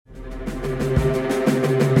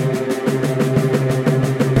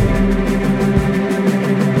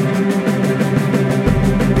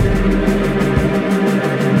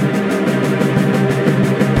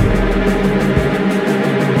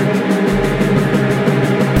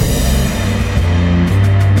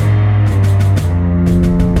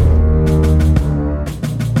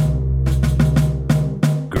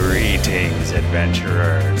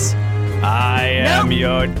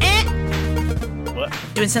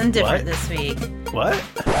doing something different this week. What?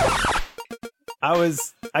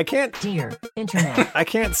 I can't. Dear Internet. I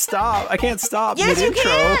can't stop. Yes, you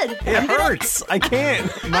mid-intro. can. It hurts. I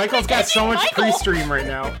can't. Michael's got so much Michael. pre-stream right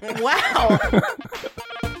now. Wow.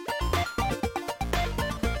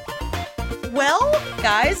 Well,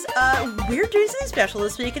 guys, we're doing something special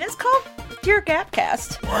this week, and it's called Dear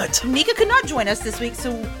Gapcast. What? Nika could not join us this week,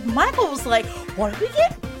 so Michael was like, why don't we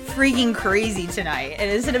get freaking crazy tonight?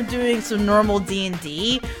 And instead of doing some normal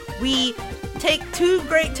D&D, we take two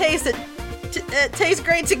great tastes that taste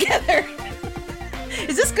great together.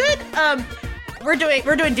 Is this good? We're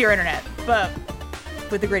doing Dear Internet, but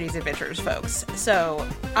with the Grady's Adventures, folks. So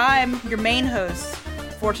I'm your main host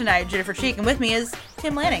for tonight, Jennifer Cheek, and with me is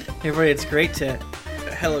Tim Lanning. Hey everybody, it's great to...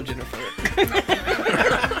 Hello, Jennifer.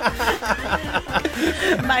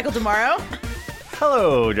 Michael Demaro.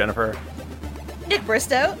 Hello, Jennifer. Nick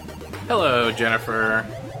Bristow. Hello, Jennifer.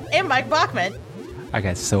 And Mike Bachman. I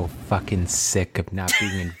got so fucking sick of not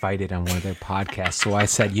being invited on one of their podcasts, so I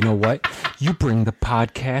said, you know what? You bring the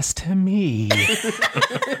podcast to me.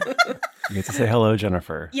 You get to say hello,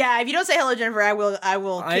 Jennifer. Yeah, if you don't say hello, Jennifer, I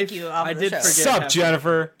will kick you off I of the did show. forget. Sup,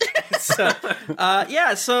 Jennifer? So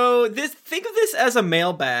think of this as a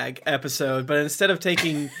mailbag episode, but instead of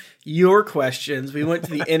taking your questions, we went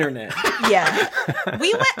to the internet. Yeah.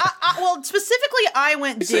 We went, well, specifically, I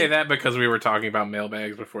went... You say that because we were talking about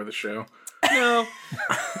mailbags before the show. No.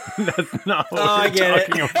 That's not what I we're get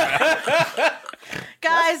talking it. about.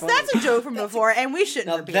 Guys, that's a joke from before, and we shouldn't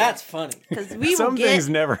Now repeat that's it. funny. Because we Some will get things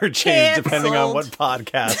never change depending on what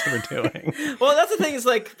canceled. podcast we're doing. Well, that's the thing is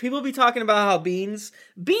like people be talking about how beans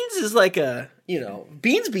is like a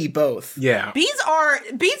beans be both. Yeah. Beans are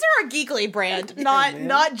a Geekly brand,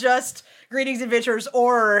 not just Greetings Adventures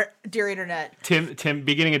or Dear Internet. Tim,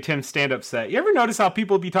 beginning of Tim's stand-up set. You ever notice how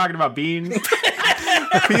people be talking about beans?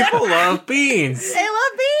 People love beans. They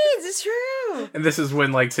love beans. It's true. And this is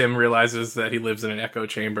when, like, Tim realizes that he lives in an echo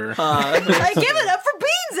chamber. Like, give it up for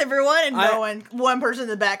beans, everyone, and one person in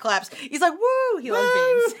the back claps. He's like, "Woo!" He loves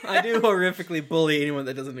beans. I do horrifically bully anyone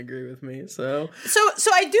that doesn't agree with me. So So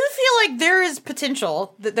I do feel like there is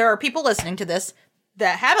potential that there are people listening to this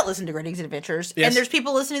that haven't listened to Greetings and Adventures, Yes. and there's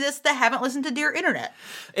people listening to this that haven't listened to Dear Internet.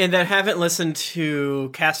 and that haven't listened to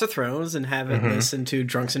Cast of Thrones and haven't listened to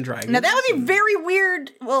Drunks and Dragons. Now that would be very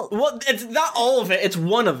weird. Well, it's not all of it. It's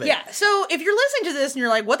one of it. Yeah. So if you're listening to this and you're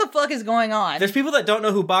like, "What the fuck is going on?" There's people that don't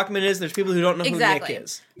know who Bachman is. There's people who don't know Exactly. who Nick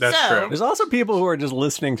is. That's So- true. There's also people who are just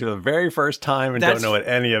listening to the very first time and That's- don't know what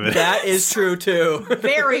any of it That is. is true too.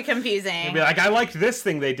 very confusing. Be like, I liked this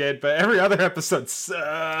thing they did, but every other episode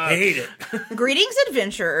sucked. Hate it. Greetings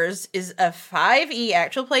Adventures is a 5e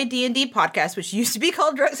actual play D&D podcast, which used to be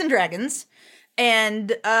called Drunks and Dragons,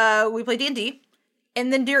 and we play D&D.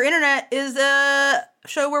 And then Dear Internet is a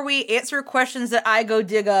show where we answer questions that I go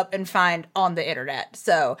dig up and find on the internet.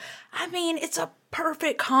 So, I mean, it's a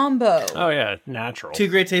perfect combo. Oh, yeah, natural. Two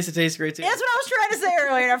great tastes. It tastes great. That's what I was trying to say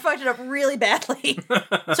earlier, and I fucked it up really badly.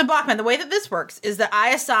 So, Bachman, the way that this works is that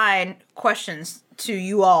I assign questions to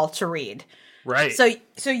you all to read. Right. So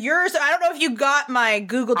yours, I don't know if you got my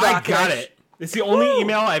Google Doc. I got it. It's the only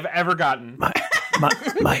email I've ever gotten.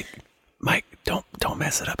 Mike, don't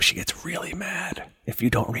mess it up. She gets really mad. If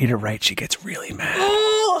you don't read it right, she gets really mad.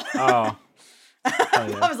 Oh,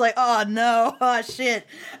 I was like, oh no, oh shit.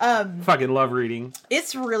 fucking love reading.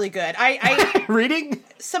 It's really good. I Reading?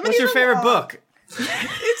 some of What's these your are favorite long. book?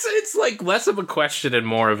 It's like less of a question and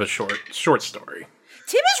more of a short story.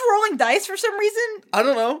 Tim is rolling dice for some reason. I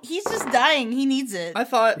don't know. He's just dying. He needs it. I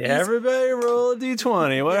thought. Yeah, everybody roll a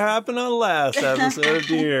d20. What happened on the last episode of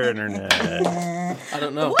Dear Internet? I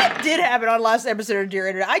don't know. What did happen on last episode of Dear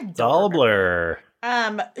Internet? I don't It's all a remember. blur.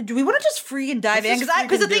 Do we want to just freaking dive in? just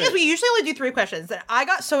Because the freaking thing do is, it. we usually only do 3 questions. That I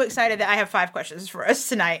got so excited that I have 5 questions for us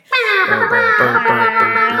tonight. Dice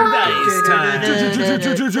time!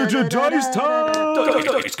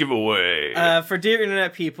 Dice giveaway. For Dear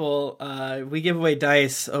Internet people, we give away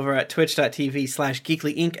dice over at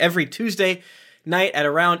twitch.tv/Geekly Inc. every Tuesday night at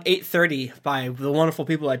around 8:30 by the wonderful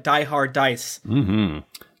people at Die Hard Dice.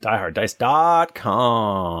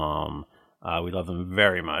 DieHardDice.com. We love them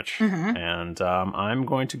very much. And I'm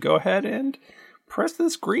going to go ahead and press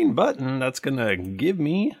this green button that's going to give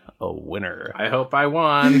me a winner. I hope I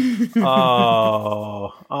won.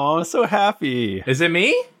 I'm so happy. Is it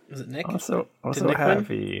me? Was it Nick? I'm so Nick win?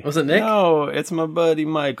 happy. Was it Nick? No, it's my buddy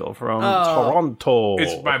Michael from Toronto.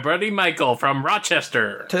 It's my buddy Michael from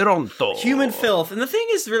Rochester. Toronto. Human filth. And the thing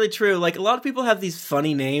is really true. Like, a lot of people have these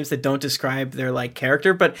funny names that don't describe their, like,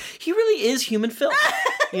 character, but he really is human filth.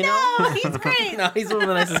 You know? No, he's great. No, he's one of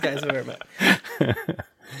the nicest guys I've ever met.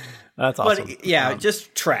 That's awesome. But, yeah,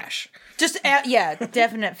 just trash. Just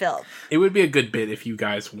definite filth. It would be a good bit if you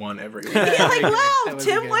guys won every week. Yeah, like, wow, That would be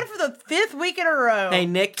Tim good. won for the 5th week in a row. Hey,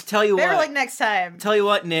 Nick, tell you Better what. like next time. Tell you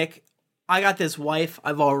what, Nick. I got this wife.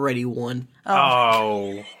 I've already won.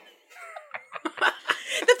 Oh.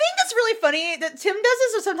 The thing that's really funny that Tim does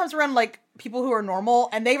this sometimes around like people who are normal,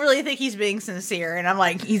 and they really think he's being sincere, and I'm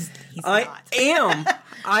like, he's I not. am.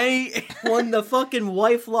 I won the fucking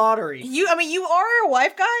wife lottery. You are a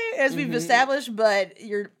wife guy, as we've established, but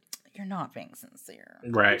you're not being sincere.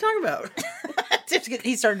 Right. What are you talking about?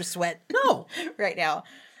 He's starting to sweat. No. Right now.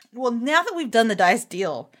 Well, now that we've done the dice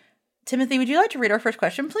deal, Timothy, would you like to read our first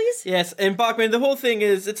question, please? Yes, and Bachman, the whole thing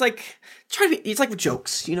is, it's like it's like with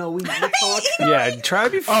jokes, we talk. Yeah, try to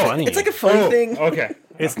be funny. It's like a fun thing. Okay.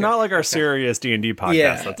 It's not like our serious D&D podcast.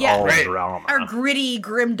 Yeah. That's Yeah. all Right. drama. Our gritty,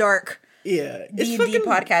 grim, dark Yeah, it's D&D fucking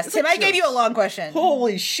podcast. it's Tim, like I gave you a long question.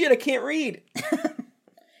 Holy shit, I can't read.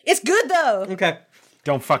 It's good, though. Okay.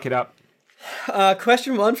 Don't fuck it up.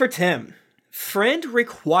 Question 1 for Tim. Friend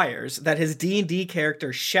requires that his D&D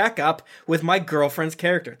character shack up with my girlfriend's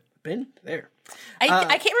character. Been there. I can't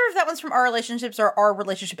remember if that one's from our relationships or our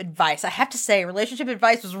relationship advice. I have to say, relationship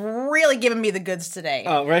advice was really giving me the goods today.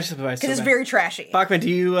 Oh, relationship advice. Because it's very trashy. Bachman, do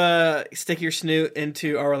you stick your snoot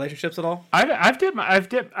into our relationships at all? I've dipped my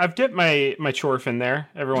chorf in there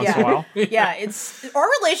every once in a while. Yeah, it's our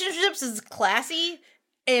relationships is classy,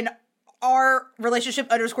 and our relationship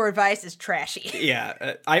 _ advice is trashy.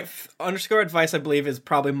 Yeah, underscore advice, I believe, is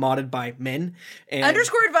probably modded by men. And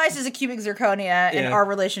Underscore advice is a cubic zirconia, and Yeah. our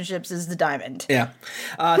relationships is the diamond. Yeah.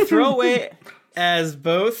 Throwaway as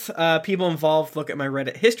both people involved look at my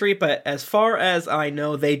Reddit history, but as far as I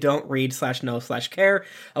know, they don't read /know/care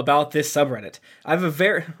about this subreddit. I have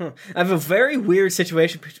a very weird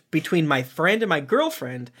situation between my friend and my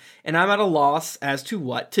girlfriend, and I'm at a loss as to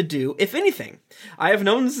what to do, if anything. I have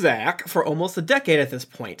known Zach for almost a decade at this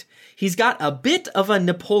point. He's got a bit of a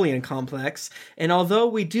Napoleon complex, and although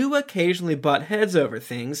we do occasionally butt heads over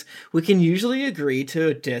things, we can usually agree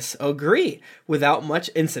to disagree without much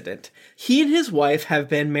incident. He and his wife have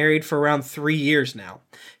been married for around 3 years now.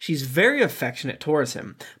 She's very affectionate towards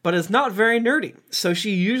him, but is not very nerdy, so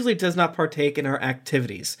she usually does not partake in our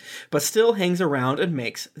activities, but still hangs around and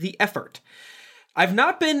makes the effort. I've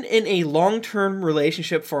not been in a long-term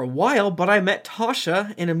relationship for a while, but I met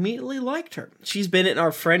Tasha and immediately liked her. She's been in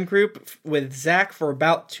our friend group with Zach for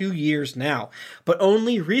about 2 years now, but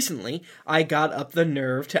only recently I got up the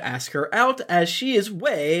nerve to ask her out, as she is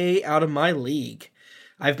way out of my league.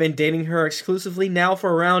 I've been dating her exclusively now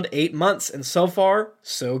for around 8 months, and so far,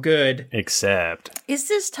 so good. Except. Is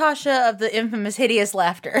this Tasha of the infamous hideous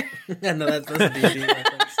laughter? No, that's a D&D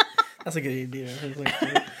reference. That's a good D&D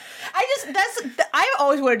reference. I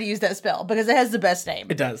always wanted to use that spell because it has the best name.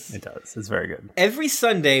 It does. It does. It's very good. Every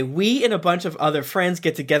Sunday, we and a bunch of other friends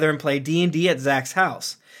get together and play D&D at Zach's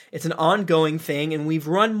house. It's an ongoing thing, and we've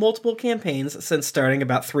run multiple campaigns since starting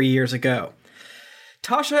about 3 years ago.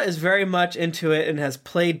 Tasha is very much into it and has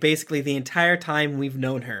played basically the entire time we've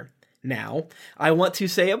known her. Now, I want to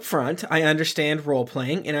say up front, I understand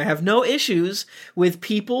role-playing, and I have no issues with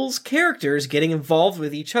people's characters getting involved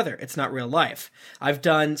with each other. It's not real life. I've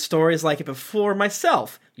done stories like it before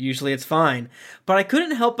myself. Usually it's fine. But I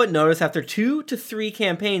couldn't help but notice after 2 to 3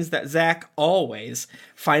 campaigns that Zach always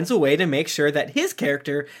finds a way to make sure that his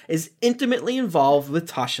character is intimately involved with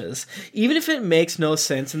Tasha's, even if it makes no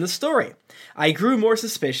sense in the story. I grew more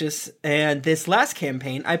suspicious, and this last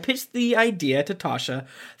campaign, I pitched the idea to Tasha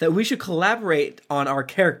that we should collaborate on our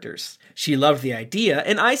characters. She loved the idea,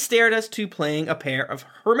 and I stared us to playing a pair of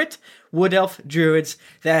hermit wood elf druids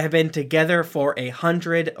that have been together for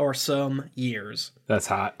 100 or some years. That's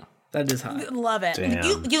hot. That is hot. Love it.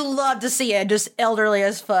 Damn. You love to see it. Just elderly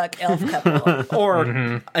as fuck elf couple. Or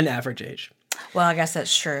an average age. Well, I guess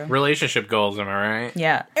that's true. Relationship goals, am I right?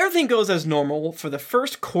 Yeah. Everything goes as normal for the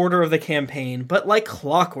first quarter of the campaign, but like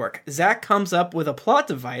clockwork, Zach comes up with a plot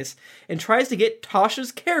device and tries to get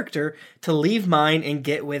Tasha's character to leave mine and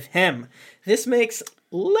get with him. This makes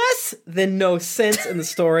less than no sense in the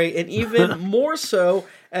story, and even more so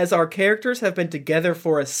as our characters have been together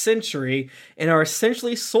for a century and are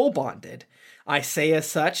essentially soul bonded. I say as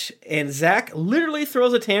such, and Zach literally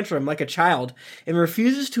throws a tantrum like a child and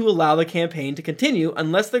refuses to allow the campaign to continue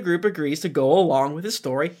unless the group agrees to go along with his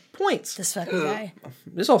story points. This fucking guy.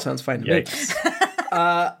 This all sounds fine to me.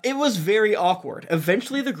 Yikes. It was very awkward.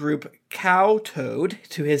 Eventually the group kowtowed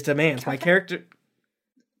to his demands. My character...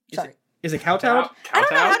 Sorry. Is it kowtowed? I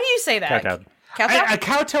don't know. How do you say that? Kowtowed. Kowtow? A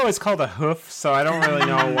cow toe is called a hoof, so I don't really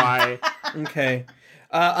know why. Okay.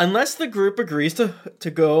 Unless the group agrees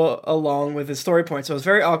to go along with his story point. So it's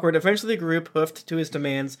very awkward. Eventually the group hoofed to his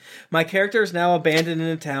demands. My character is now abandoned in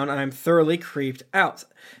a town and I'm thoroughly creeped out.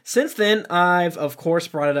 Since then, I've of course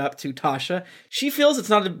brought it up to Tasha. She feels it's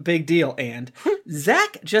not a big deal, and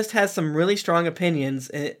Zach just has some really strong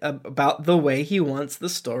opinions about the way he wants the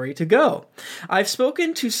story to go. I've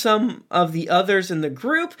spoken to some of the others in the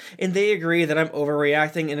group, and they agree that I'm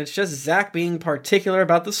overreacting, and it's just Zach being particular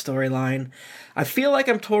about the storyline. I feel like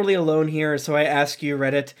I'm totally alone here, so I ask you,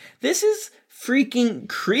 Reddit, this is freaking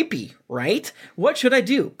creepy, right? What should I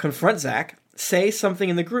do? Confront Zach? Say something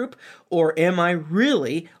in the group, or am I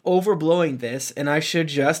really overblowing this and I should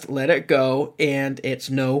just let it go and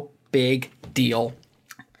it's no big deal?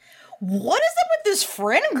 What is up with this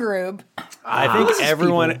friend group? I think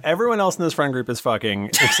everyone else in this friend group is fucking,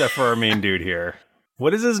 except for our main dude here.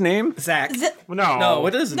 What is his name? Zach. No,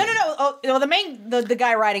 what is it? No. Oh, well, the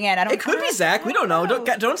guy writing in. It could be Zach. We don't know.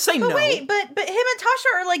 Don't say but no. Wait, but him and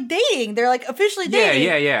Tasha are like dating. They're like officially dating.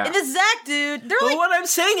 Yeah. And the Zach dude, they're But like what I'm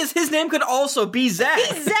saying is his name could also be Zach.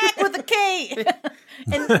 he's Zach with a K,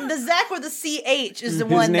 and the Zach with a CH is the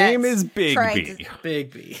His one. name that's is Big trying B.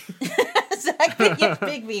 Big B. Zach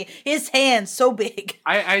Big B. His hands so big.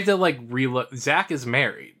 I had to like relook. Zach is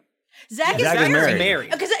married. Zach is Zach is married.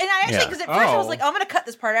 married. Because at first I was like, oh, I'm gonna cut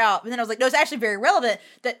this part out, and then I was like, no, it's actually very relevant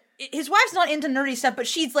that his wife's not into nerdy stuff, but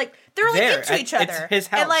she's like, they're like There, into each other. it's his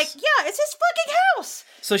house. And like, yeah, it's his fucking house.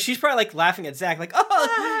 So she's probably like laughing at Zach, like,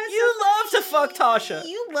 oh, you love to fuck Tasha.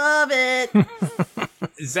 You love it.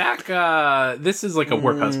 Zach, this is like a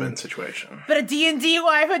work husband situation. But a D&D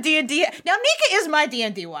wife, a D&D. Now Nika is my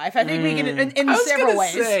D&D wife. I think we can in I was several gonna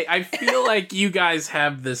ways. say, I feel like you guys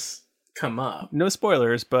have this come up. No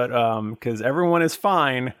spoilers, but because everyone is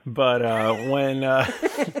fine. But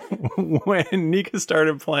when Nika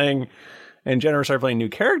started playing and Jennifer started playing new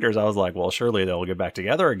characters, I was like, well, surely they'll get back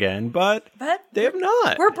together again. But they have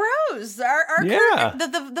not. We're bros. Our Yeah.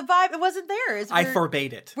 the vibe, it wasn't there. I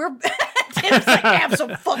forbade it. We're Tim's like,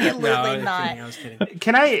 absolutely not. I was kidding.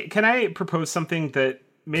 Can I propose something that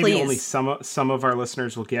maybe Please. only some of our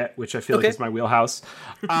listeners will get, which I feel like is my wheelhouse?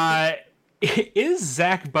 Is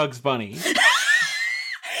Zach Bugs Bunny?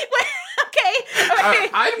 Okay.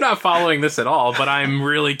 I'm not following this at all, but I'm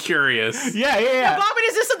really curious. Yeah. Bobby,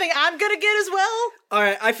 is this something I'm gonna get as well? All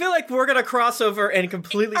right, I feel like we're gonna cross over in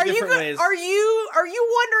completely different ways. Are you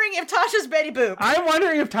wondering if Tasha's Betty Boop? I'm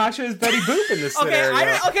wondering if Tasha is Betty Boop in this Okay,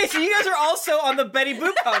 scenario. okay, so you guys are also on the Betty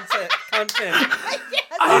Boop content.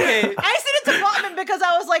 Yes. Okay. I sent it to Bachman because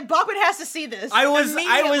I was like, Bachman has to see this. I was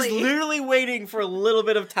immediately. literally waiting for a little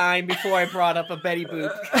bit of time before I brought up a Betty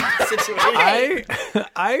Boop situation.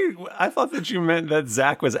 I thought that you meant that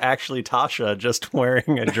Zach was actually Tasha just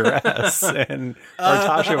wearing a dress, and or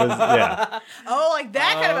Tasha was Oh, like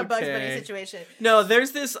that kind of a Bugs Bunny Okay. situation. No,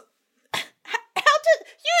 there's this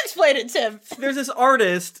You explain it, Tim. there's this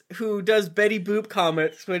artist who does Betty Boop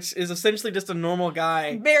comics, which is essentially just a normal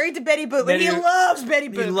guy. Married to Betty Boop, Betty- and he loves Betty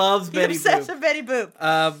Boop. He loves Betty He's obsessed Boop. with Betty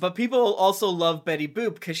Boop. But people also love Betty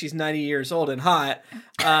Boop because she's 90 years old and hot.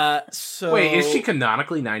 So Wait, is she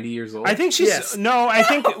canonically 90 years old? I think she's Yes. no. I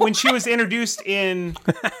think when she was introduced in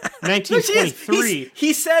 1923.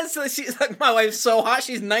 He says that she's like, my wife's so hot,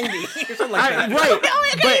 she's 90 or something like that. Right.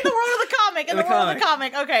 Oh, okay, in the world of the comic. In the world of the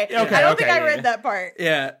comic. Okay. I don't think I read that part.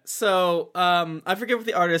 Yeah. So I forget what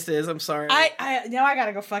the artist is. I'm sorry. I now I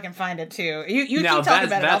gotta go fucking find it too. You now keep talking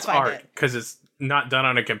about it. I'll that's find art it. because it's not done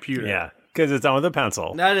on a computer. yeah, because it's done with a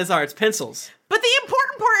pencil. That is art. It's pencils. But the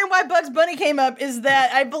important part in why Bugs Bunny came up is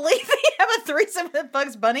that I believe they have a threesome with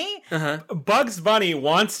Bugs Bunny. Bugs Bunny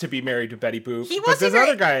wants to be married to Betty Boop, He but wants to this be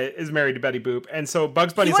other guy is married to Betty Boop, and so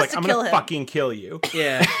Bugs Bunny's wants like, to "I'm kill gonna him. fucking kill you."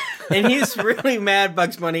 Yeah. And he's really mad,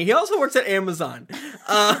 Bugs Bunny. He also works at Amazon.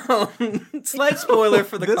 Slight spoiler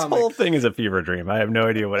for the This comic. whole thing is a fever dream. I have no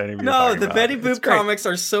idea what any of you are No, talking the about. Betty It's Boop great. comics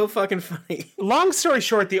are so fucking funny. Long story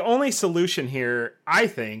short, the only solution here, I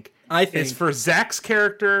think, is for Zach's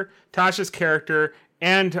character, Tasha's character,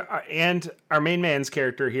 and our main man's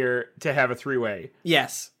character here to have a three-way.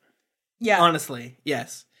 Yes. Yeah. Honestly,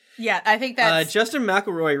 yes. Yeah, I think that's Justin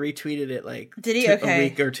McElroy retweeted it like Did he? a Okay.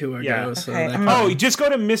 week or two ago. Yeah. So Okay, that I'm Oh, you just go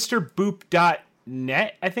to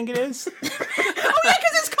MrBoop.net, I think it is. Oh yeah,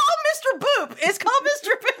 because it's called Mr. Boop. It's called Mr.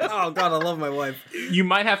 Boop. Oh god, I love my wife. You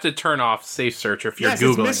might have to turn off Safe Search if you're Yes,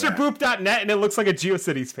 Googling it's that. MrBoop.net, and it looks like a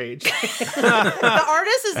GeoCities page. The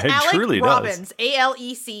artist is It Alec truly does. Robbins.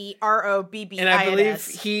 ALECROBBINS. And I believe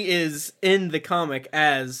he is in the comic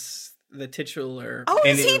as the titular. Oh,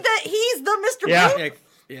 is and he it- he's the Mr. Yeah. Boop?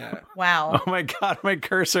 Yeah. Wow. Oh my god, my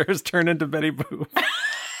cursor has turned into Betty Boop.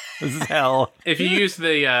 This is hell. If you use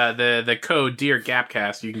the code Dear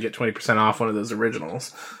Gapcast, you can get 20% off one of those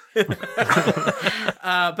originals.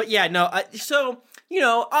 But yeah, no. I've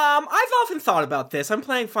often thought about this. I'm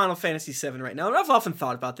playing Final Fantasy VII right now, and I've often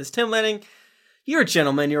thought about this. Tim Lanning, you're a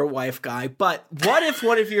gentleman, you're a wife guy, but what if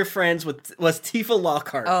one of your friends was Tifa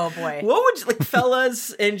Lockhart? Oh boy. What would you,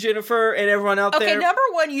 fellas and Jennifer and everyone out there? Okay, number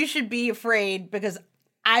one, you should be afraid because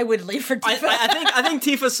I would leave for Tifa. I think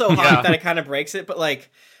Tifa's so hot that it kind of breaks it, but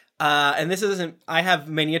and this isn't, I have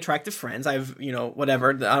many attractive friends. I've,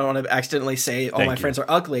 whatever. I don't want to accidentally say all my friends are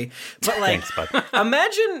ugly. But Thanks, bud.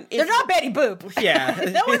 imagine if... They're not Betty Boop.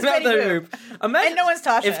 Yeah. No one's Betty Boop. Imagine and no one's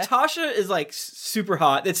Tasha. If Tasha is super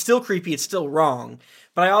hot, it's still creepy, it's still wrong.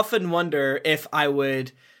 But I often wonder if I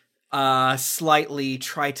would slightly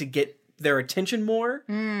try to get their attention more.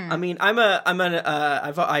 I mean,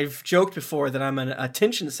 I've joked before that I'm an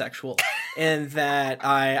attention sexual, and that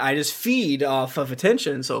I just feed off of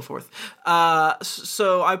attention and so forth.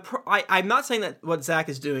 So I'm not saying that what Zach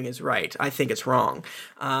is doing is right. I think it's wrong.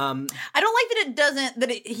 I don't like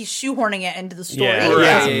that he's shoehorning it into the story.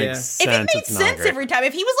 Yeah, Yeah. If it made sense every time,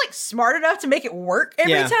 if he was smart enough to make it work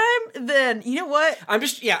every time, then you know what?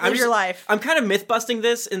 Live your life. I'm kind of myth busting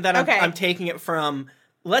this in that I'm taking it from,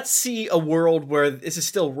 let's see a world where this is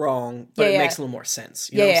still wrong, but it makes a little more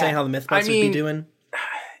sense. You know what I'm saying? How the Mythbusters be doing?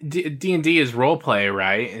 D&D is roleplay,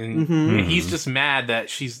 right? And he's just mad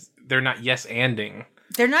that they're not yes-anding.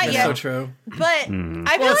 They're not That's yet. so true. But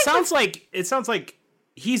I feel it sounds like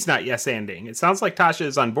he's not yes-anding. It sounds like Tasha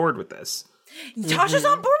is on board with this. Tasha's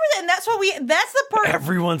on board with it, and that's the part.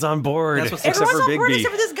 Everyone's on board. Everyone's on board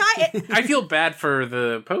except for this guy. I feel bad for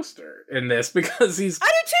the poster in this because I do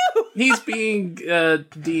too. He's being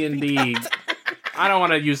D&D. I don't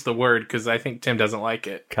want to use the word because I think Tim doesn't like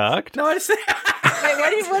it. Cucked? No, I just... Wait,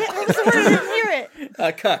 what was the word? I didn't hear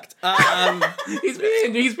it. Cucked.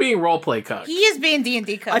 He's being roleplay cucked. He is being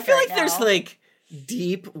D&D cucked. I feel right like there's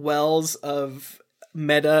deep wells of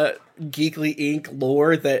meta Geekly Inc.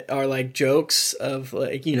 lore that are jokes of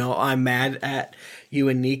I'm mad at you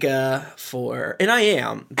and Nika and I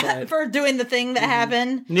am, but... for doing the thing that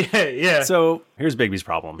happened. Yeah. So here's Bigby's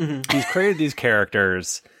problem. He's created these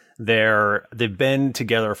characters. They've been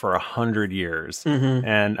together for 100 years,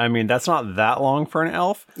 and I mean that's not that long for an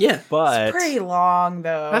elf. Yeah, but it's pretty long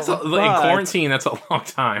though. That's in quarantine. That's a long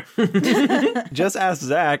time. Just ask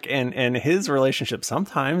Zach and his relationship.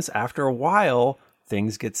 Sometimes after a while,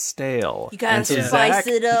 things get stale. You gotta spice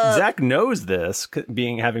it up. Zach knows this,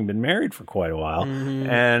 having been married for quite a while,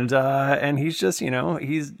 and he's just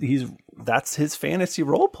he's that's his fantasy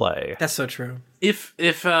role play. That's so true. If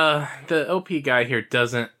the OP guy here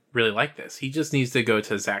doesn't really like this, he just needs to go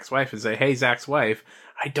to Zach's wife and say, "Hey, Zach's wife,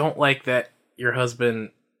 I don't like that your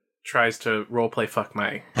husband tries to roleplay fuck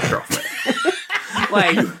my girlfriend."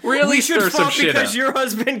 Really stir some shit because up. your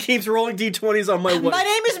husband keeps rolling d20s on my wife. My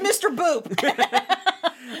name is Mr. Boop.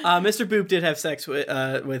 Mr. Boop did have sex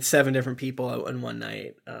with 7 different people in one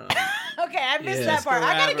night. Okay, I missed that part.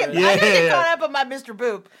 I gotta get caught up on my Mr.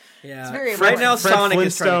 Boop. Yeah, it's very right now Fred Sonic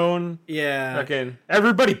Flintstone. Yeah, okay.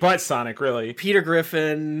 Everybody but Sonic, really. Peter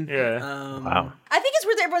Griffin. Yeah. Wow. I think it's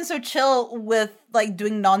weird that everyone's so chill with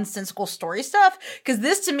doing nonsensical story stuff, because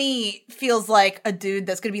this to me feels like a dude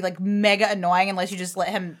that's gonna be mega annoying unless you just let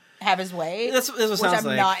him have his way. That's what which sounds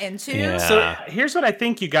I'm not into. Yeah. So here's what I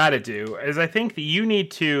think you got to do: is I think that you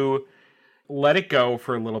need to let it go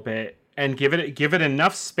for a little bit and give it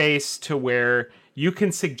enough space to where you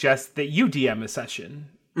can suggest that you DM a session,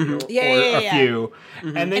 or a few,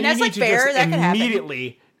 and then and you need to fair, just that could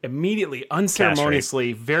happen. immediately,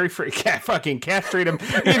 unceremoniously, fucking castrate him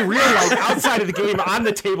in real life, outside of the game, on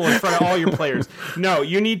the table in front of all your players. No,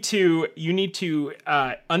 you need to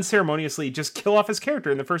unceremoniously just kill off his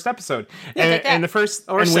character in the first episode, and the first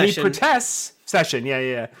or and session. when he protests session,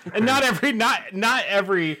 and not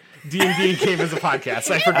every D&D game is a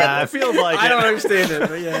podcast. I forget. It feels like I don't understand it,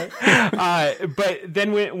 but yeah. But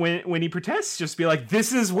then when he protests, just be like,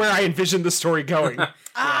 "This is where I envisioned the story going."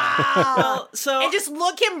 Well, so And just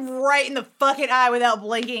look him right in the fucking eye without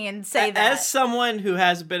blinking and say that. as someone who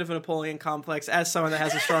has a bit of a Napoleon complex, as someone that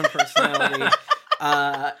has a strong personality,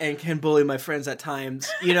 and can bully my friends at times,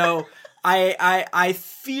 I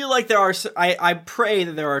feel like there are. I pray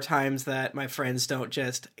that there are times that my friends don't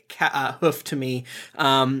just hoof to me,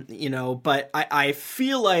 But I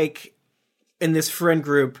feel like in this friend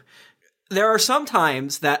group, there are some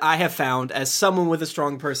times that I have found, as someone with a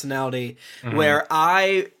strong personality, where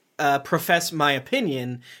I profess my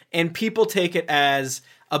opinion, and people take it as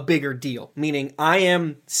a bigger deal. Meaning, I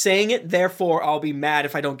am saying it, therefore I'll be mad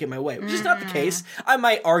if I don't get my way. Which is not the case. I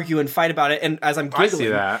might argue and fight about it, and as I'm giggling, I see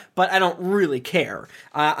that. but I don't really care.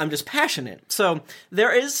 I'm just passionate. So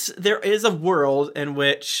there is a world in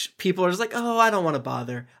which people are just like, oh, I don't want to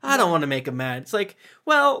bother. I don't want to make him mad. It's like,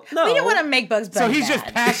 well, no. We don't want to make Bugs Bunny So he's mad.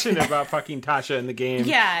 just passionate about fucking Tasha in the game.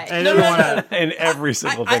 Yeah. And No, doesn't no, wanna- In every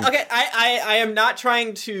single thing. I am not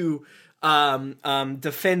trying to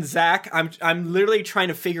defend Zach. I'm literally trying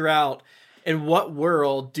to figure out in what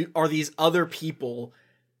world are these other people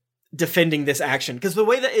defending this action? Because the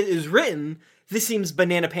way that it is written, this seems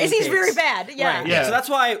banana It pancakes. seems very bad. Yeah. Right. Yeah. So that's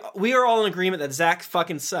why we are all in agreement that Zach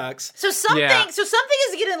fucking sucks. So something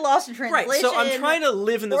is getting lost in translation. Right. So I'm trying to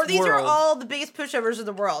live in this Or these world. are all the biggest pushovers in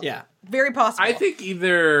the world. Yeah. Very possible. I think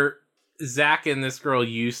either Zach and this girl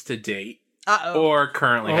used to date or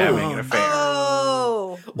currently having an affair.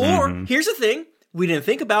 Oh. Or here's the thing we didn't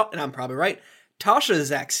think about, and I'm probably right. Tasha is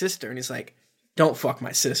Zach's sister, and he's like, "Don't fuck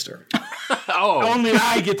my sister." Only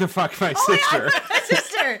I get to fuck my sister. My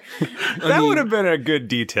sister. That would have been a good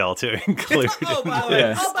detail to include. Oh, by the way,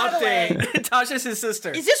 Yes. Oh, by the way. update. Tasha's his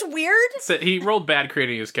sister. Is this weird? So he rolled bad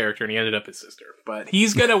creating his character and he ended up his sister. But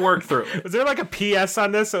he's gonna work through it. Was there like a PS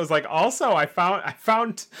on this? It was like, also, I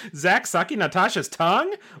found Zach sucking Natasha's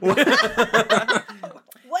tongue. Wow.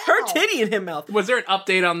 Her titty in his mouth. Was there an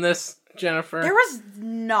update on this, Jennifer? There was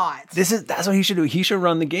not. That's what he should do. He should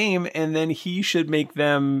run the game, and then he should make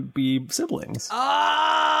them be siblings. Oh,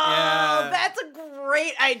 Yeah. that's a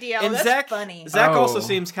great idea. And That's Zach, funny. Zach also Oh.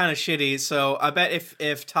 seems kind of shitty. So I bet if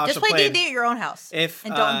Tasha Just play played, D&D at your own house. if,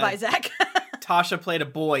 and don't uh, invite Zach. Tasha played a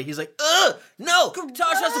boy, he's like, ugh, no, Tasha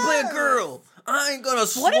has to play a girl. I ain't gonna What if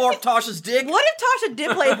swap it- Tasha's dick. What if Tasha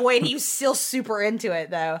did play a boy and he was still super into it,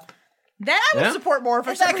 though? That I would Yeah. support more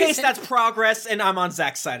for In some that case, reason. that's progress, and I'm on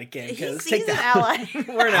Zach's side again. He's, Take he's an that. ally.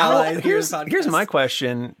 We're an ally. Here's my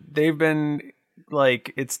question. They've been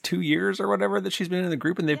like, it's 2 years or whatever that she's been in the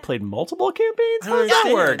group, and they've played multiple campaigns. How does that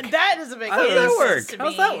understand. work? That doesn't make How does any that sense work? to How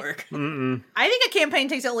does me. that work? I think a campaign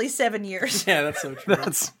takes at least 7 years. Yeah, that's so true.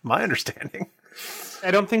 That's my understanding.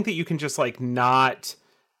 I don't think that you can just like not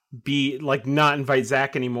invite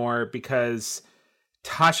Zach anymore because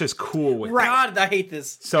Tasha's cool with it. God, I hate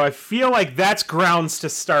this. So I feel like that's grounds to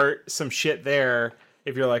start some shit there.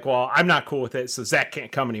 If you're like, well, I'm not cool with it, so Zach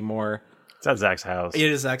can't come anymore. It's at Zach's house. It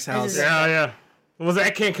is Zach's house. Yeah. Well,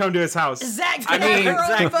 Zach can't come to his house. Zach, I mean, get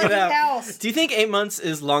Zach, fucking get out. house. Do you think 8 months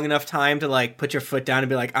is long enough time to like put your foot down and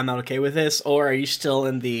be like, I'm not okay with this? Or are you still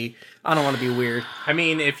in the, I don't want to be weird? I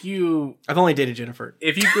mean, if you I've only dated Jennifer.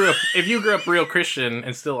 grew up real Christian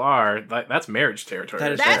and still are, that's marriage territory.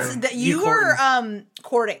 That is That's true. that You you were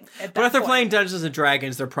courting. At But that if they're point. playing Dungeons and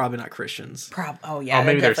Dragons, they're probably not Christians. Oh yeah, Oh,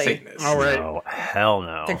 maybe they're definitely- Satanists. All right. Oh, hell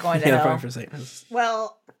no. They're going to Yeah, hell. probably for Satanists.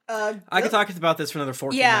 Well, I could talk about this for another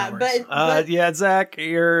 14 yeah, hours. but Yeah, Zach,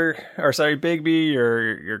 Bigby,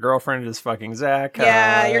 your girlfriend is fucking Zach.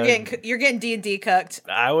 yeah, you're getting D&D cucked.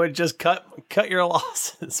 I would just cut your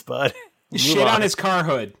losses, bud. Shit on his car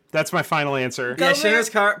hood. That's my final answer. yeah, Go shit in there. his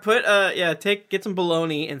car. Get some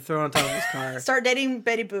bologna and throw it on top of his car. Start dating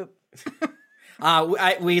Betty Boop.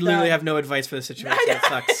 We literally have no advice for this situation. It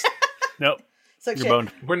sucks. Nope. Suck You're shit.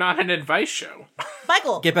 boned. We're not an advice show.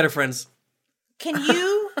 Michael, Get better friends. can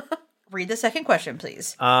you read the second question,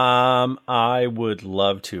 please? I would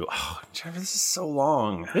love to. Oh, Trevor, this is so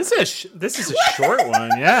long. This is a short one.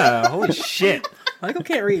 Yeah. Holy shit. Michael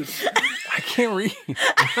can't read. I can't read.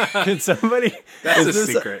 Can somebody? That's is a this,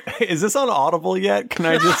 secret. Is this on Audible yet? Can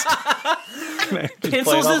I just? Play it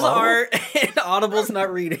Pencils on is Audible? art, and Audible's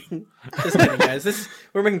not reading. Just kidding, guys.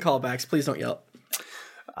 We're making callbacks. Please don't yell.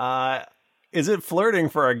 Is it flirting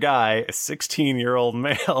for a guy, a 16-year-old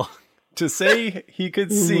male, to say he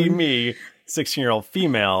could see me, 16-year-old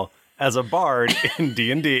female, as a bard in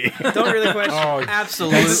D&D? Don't really question.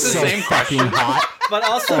 Absolutely. This is the same question. But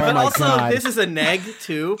also, my God. this is a neg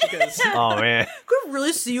too because Oh man, Could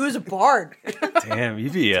really see you as a bard. damn,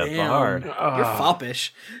 you'd be a bard. you're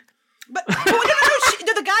foppish. But no,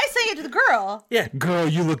 the guy's saying it to the girl. Yeah, Girl,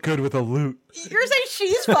 you look good with a lute. You're saying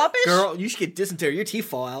she's foppish? girl, you should get dysentery. Your teeth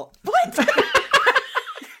fall out. What?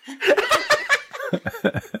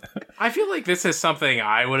 I feel like this is something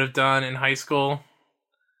I would have done in high school.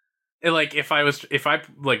 If I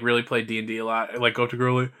really played D&D a lot, like go up to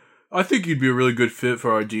girl, like, I think you'd be a really good fit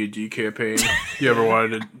for our D&D campaign. If you ever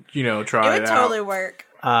wanted to, try It it would out. totally work.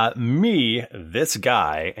 Me, this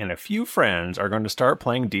guy, and a few friends are going to start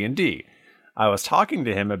playing D&D. I was talking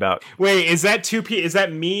to him about. Wait, is that is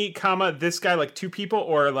that me, comma, this guy, like two people,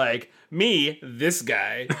 or like me, this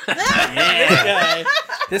guy?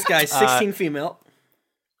 This guy's 16 female.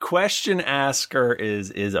 Question asker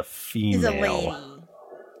is a female. He's a lady.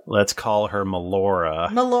 Let's call her Melora.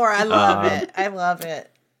 Melora, I love it. I love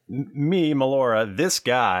it. Me, Melora, this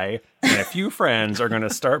guy, and a few friends are going to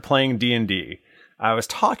start playing D&D. I was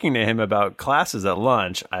talking to him about classes at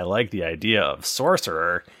lunch. I like the idea of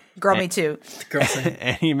sorcerer. Girl, me too.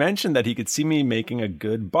 And he mentioned that he could see me making a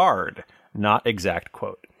good bard. Not exact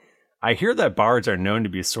quote. I hear that bards are known to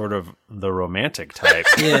be sort of the romantic type.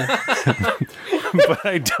 Yeah. But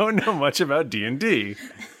I don't know much about D&D.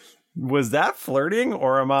 Was that flirting,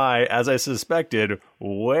 or am I, as I suspected,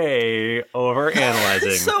 way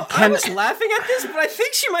overanalyzing? So I was laughing at this, but I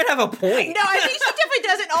think she might have a point. No, I think she definitely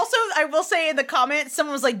doesn't. Also, I will say in the comments,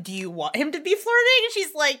 someone was like, do you want him to be flirting? And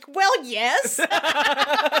she's like, well, yes.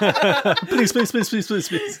 Please.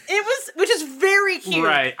 It was, which is very cute.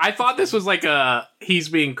 Right. I thought this was like a he's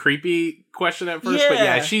being creepy question at first, but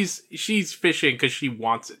Yeah. yeah, she's fishing because she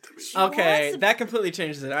wants it to be. Okay, that completely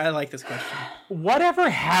changes it. I like this question. Whatever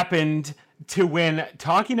happened to when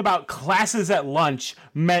talking about classes at lunch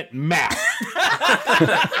meant math?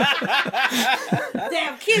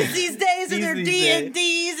 Damn kids these days and their These days.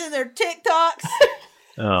 D&Ds and their TikToks.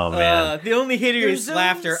 Oh, man. The only hideous There's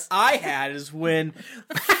laughter Zooms. I had is when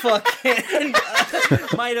fucking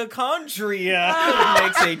mitochondria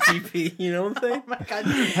makes ATP. You know what I'm saying? Oh my God.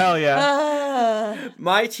 Hell yeah.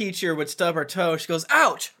 My teacher would stub her toe. She goes,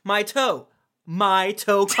 ouch, my toe.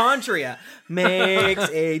 Mitochondria makes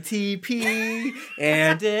ATP,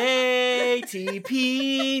 and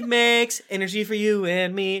ATP makes energy for you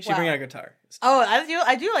and me. She Wow. bring out a guitar. Oh,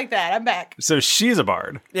 I do like that. I'm back. So she's a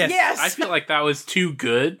bard. Yes. I feel like that was too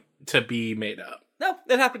good to be made up. No,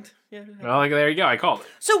 that happened. Yeah, it happened. Well, like, there you go. I called it.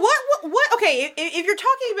 So what okay, if you're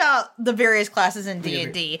talking about the various classes in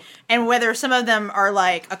D&D and whether some of them are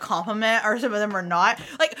like a compliment or some of them are not,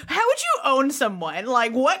 like how would you own someone?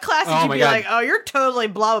 Like what class would Oh you my be God. like, "Oh, you're totally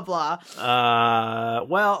blah blah blah."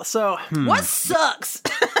 Well, so What sucks?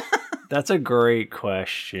 that's a great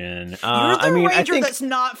question. You're the I mean, ranger I think that's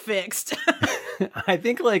not fixed. I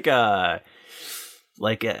think like the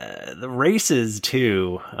races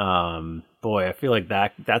too. Boy, I feel like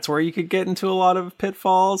that's where you could get into a lot of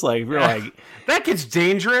pitfalls. Like if you're like, That gets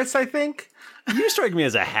dangerous, I think. you strike me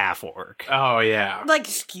as a half orc. Oh yeah. Like,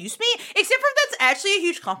 excuse me? Except for that's actually a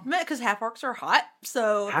huge compliment because half orcs are hot.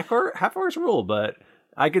 So Half orcs rule, but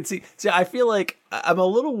I could see. I feel like I'm a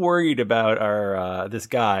little worried about our this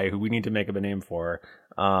guy who we need to make up a name for.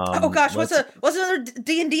 oh gosh, what's another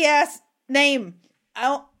D&D ass name? I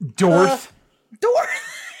don't Dorth.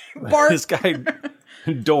 Bart. this guy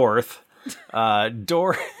Dorth.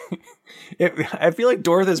 Dorth. I feel like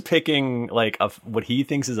Dorth is picking like what he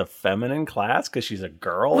thinks is a feminine class because she's a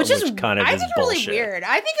girl, Which is kind of I is think bullshit. really weird.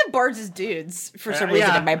 I think of bards as dudes for some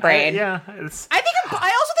reason in my brain. I I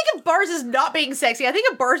also think of bards as not being sexy. I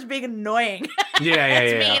think of bards being annoying. Yeah,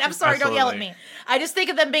 That's mean. I'm sorry, don't yell at me. I just think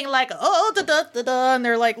of them being like, oh, da da da da, and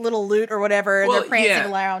they're like little lute or whatever, and Well, they're prancing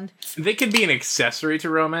yeah. around. They could be an accessory to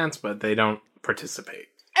romance, but they don't participate.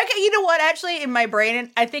 Okay, you know what? Actually, in my brain,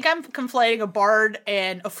 I think I'm conflating a bard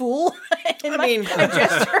and a fool. A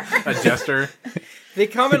jester. A jester. The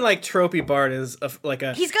common like tropey bard is like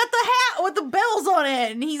a He's got the hat with the bells on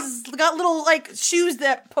it, and he's got little like shoes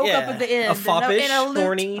that poke up at the end. a foppish, and a lute.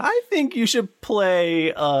 horny. I think you should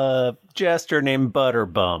play a jester named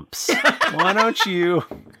Butterbumps. Why don't you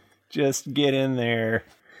just get in there?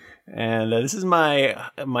 And this is my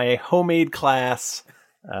homemade class,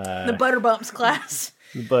 The Butterbumps class.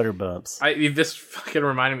 the Butterbumps. This fucking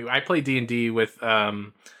reminded me. I played D&D with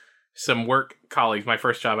some work colleagues. My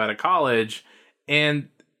first job out of college, and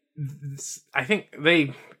I think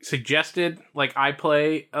they suggested like I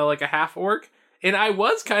play like a half orc, and I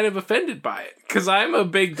was kind of offended by it because I'm a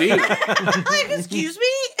big dude. Like, excuse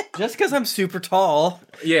me? Just because I'm super tall,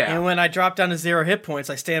 Yeah. and when I drop down to 0 hit points,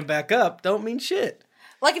 I stand back up. Don't mean shit.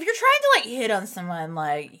 Like, if you're trying to like hit on someone,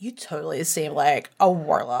 like you totally seem like a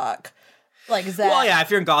warlock. Like, is that? Well, yeah, if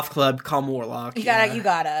you're in goth club, call 'em warlock. You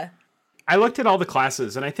gotta. I looked at all the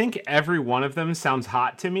classes, and I think every one of them sounds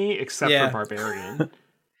hot to me, except Yeah. for Barbarian.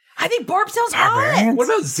 I think Barb sounds hot. What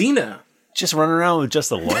about Xena? Just running around with just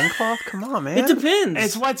a loincloth? Come on, man. It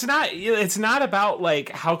depends. It's not about like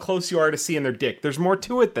how close you are to seeing their dick. There's more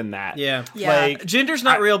to it than that. Yeah. Yeah. Like Gender's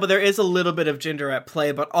not real, but there is a little bit of gender at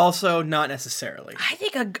play, but also not necessarily. I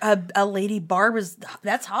think a lady Barb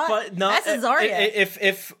that's hot. But not that's a Zarya.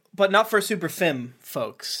 if but not for super femme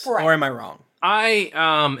folks. Right. Or am I wrong?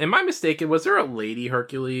 Am I mistaken? Was there a Lady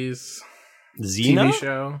Hercules Xena? TV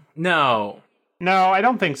show? No. No, I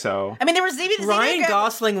don't think so. I mean, there was Ryan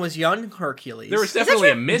Gosling was young Hercules. There was definitely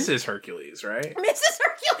a Mrs. Hercules, right? Mrs.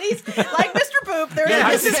 Hercules, like Mr. Poop. There was Yeah,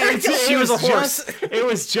 a Mrs. Hercules. She was a horse. It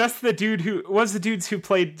was just the dude who was the dudes who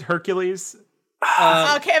played Hercules.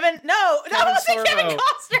 Kevin. No, I want to say Sorbo. Kevin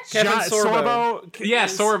Costner. Kevin Sorbo. Sorbo. Yeah,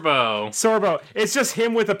 Sorbo. Sorbo. It's just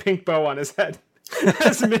him with a pink bow on his head.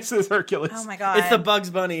 As Mrs. Hercules. Oh my god, It's the Bugs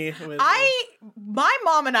Bunny. My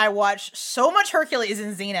mom and I watched so much Hercules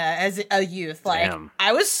and Xena as a youth. Like, Damn.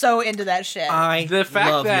 I was so into that shit. The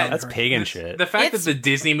fact love that- young That's Hercules. pagan shit. The fact It's that the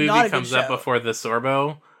Disney not a movie good comes up show. before the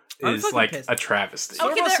Sorbo I'm is fucking like pissed. a travesty.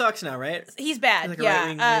 Okay, Sorbo there- sucks now, right? He's bad, Like a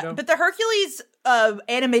right-wing yeah. weirdo? But the Hercules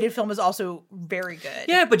animated film is also very good.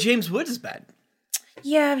 Yeah, but James Woods is bad.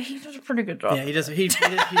 Yeah, he does a pretty good job. Yeah, he does. He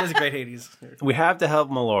does a great Hades. We have to help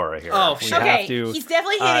Melora here. Oh, we shit. Okay, have to. he's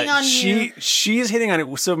definitely hitting on you. She's hitting on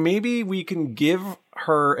it. So maybe we can give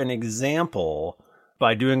her an example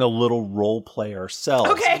by doing a little role play ourselves.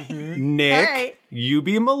 Okay. Nick, All right. you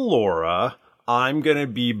be Melora. I'm gonna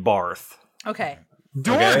be Barth. Okay.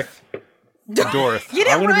 Okay? Dorth. Get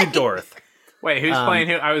it I'm gonna right. be Dorth. Wait, who's playing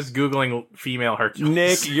who? I was Googling female Hercules.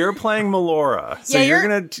 Nick, you're playing Melora. So Yeah,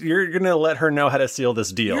 you're gonna let her know how to seal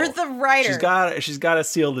this deal. You're the writer. She's got to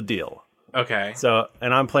seal the deal. Okay. So,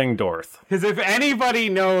 and I'm playing Dorth. Because if anybody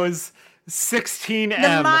knows 16M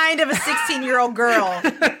the mind of a 16-year-old girl.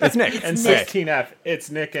 It's Nick. and Nick. 16F,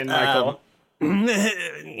 it's Nick and Michael.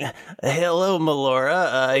 Hello,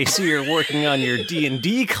 Melora. I see you're working on your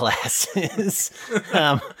D&D classes.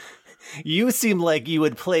 You seem like you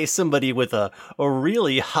would play somebody with a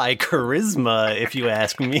really high charisma, if you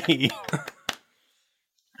ask me.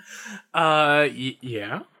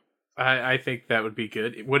 Yeah. I think that would be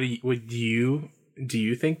good. What do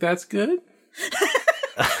you think that's good?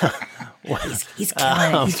 He's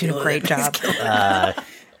killing it. He's doing a great job.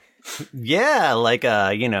 Yeah, like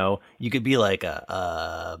you could be like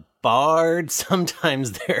a bard.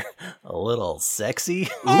 Sometimes they're a little sexy.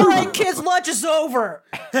 All right, kids, lunch is over.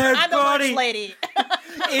 I'm the lunch buddy. lady.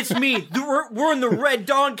 It's me. We're in the Red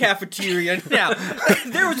Dawn cafeteria now.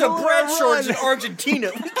 There was a bread shortage in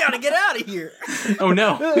Argentina. We gotta get out of here. Oh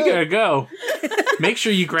no, we gotta go. Make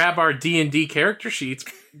sure you grab our D&D character sheets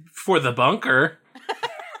for the bunker.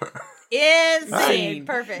 Insane.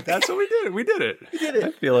 Perfect. That's what we did. We did it.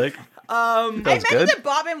 I feel like I that was imagine good. that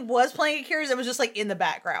Bobman was playing a character that was just like in the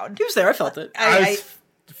background. He was there. I felt it. I was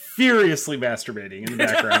furiously masturbating in the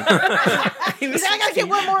background. I gotta get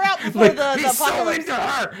one more out before the apocalypse.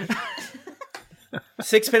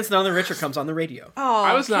 Sixpence None the Richer comes on the radio. Oh,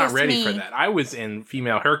 I was not kiss ready me. for that. I was in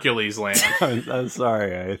female Hercules land. I'm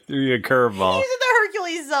sorry. I threw you a curveball. He's in the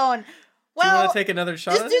Hercules zone. Do you Well, want to take another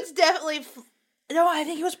shot? this at dude's definitely. No, I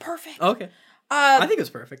think he was perfect. Okay. I think it was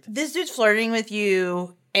perfect. This dude's flirting with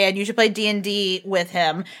you, and you should play D&D with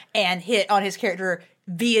him and hit on his character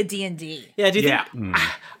via D&D. Yeah. Do you Yeah. think?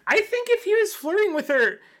 I think if he was flirting with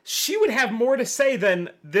her, she would have more to say than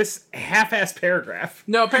this half-assed paragraph.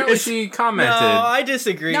 No, apparently she commented. No, I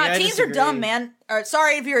disagree. Nah, I teens disagree. are dumb, man.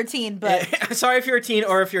 Sorry if you're a teen, but Sorry if you're a teen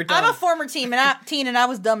or if you're dumb. I'm a former teen, and I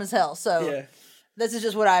was dumb as hell. So Yeah. this is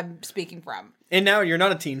just what I'm speaking from. And now you're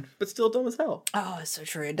not a teen, but still dumb as hell. Oh, it's so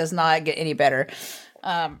true. It does not get any better.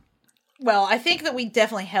 Well, I think that we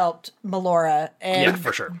definitely helped Melora and Yeah,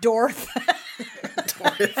 for sure. Dorth.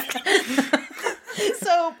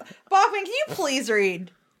 So, Bachman, can you please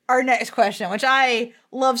read our next question, which I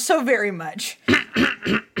love so very much?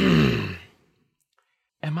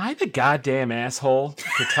 Am I the goddamn asshole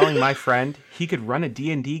for telling my friend he could run a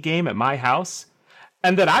D&D game at my house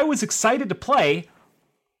and that I was excited to play,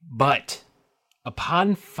 but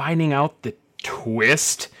upon finding out the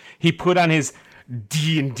twist he put on his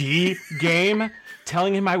D&D game,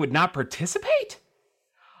 telling him I would not participate?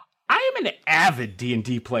 I am an avid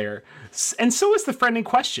D&D player, and so is the friend in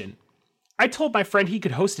question. I told my friend he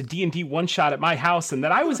could host a D&D one-shot at my house and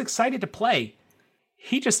that I was excited to play.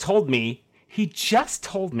 He just told me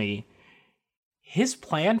his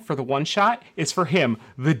plan for the one-shot is for him,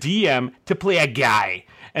 the DM, to play a guy,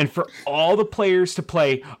 and for all the players to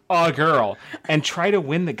play a girl, and try to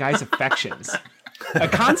win the guy's affections. A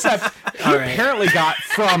concept he apparently got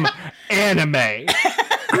from anime.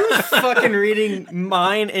 Fucking reading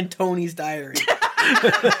mine and Tony's diary.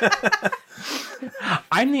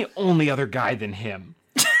 I'm the only other guy than him.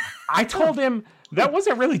 I told him that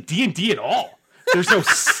wasn't really D&D at all. There's no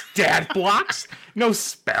stat blocks, no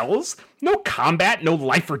spells, no combat, no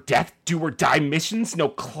life or death, do or die missions, no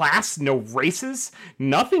class, no races,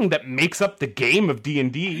 nothing that makes up the game of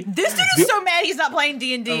D&D. This dude is so mad he's not playing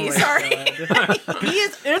D&D. Sorry. He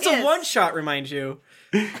is. It's pissed. a one-shot, remind you.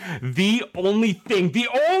 The only thing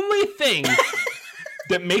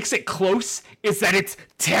that makes it close is that it's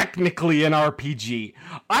technically an RPG.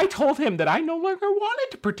 I told him that I no longer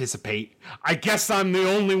wanted to participate. I guess I'm the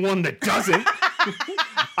only one that doesn't.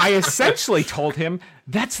 I essentially told him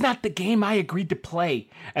that's not the game I agreed to play,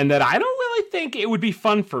 and that I don't really think it would be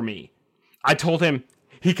fun for me. I told him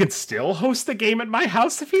he can still host the game at my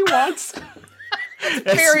house if he wants.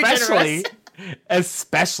 Very generous.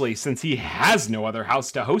 Especially since he has no other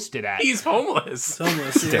house to host it at. He's homeless.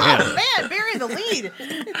 Almost, yeah. Oh man, bury the lead.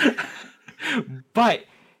 But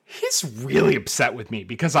he's really upset with me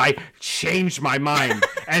because I changed my mind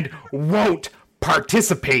and won't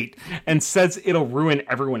participate and says it'll ruin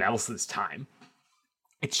everyone else's time.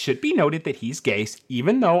 It should be noted that he's gay,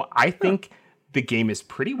 even though I think the game is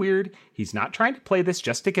pretty weird. He's not trying to play this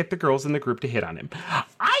just to get the girls in the group to hit on him.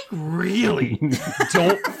 I really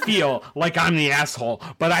don't feel like I'm the asshole,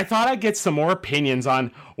 but I thought I'd get some more opinions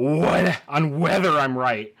on whether I'm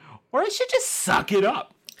right, or I should just suck it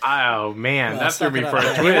up. Oh man, that threw me for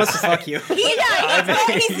a He wants to twist. fuck you.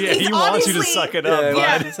 He wants you to suck it up,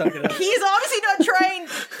 Yeah, bud. to suck it up. He's obviously not trying.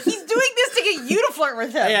 He's doing this to get you to flirt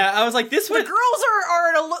with him. Yeah, I was like, this The would. girls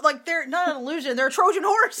are like they're not an illusion. They're a Trojan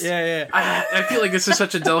horse. Yeah. I feel like this is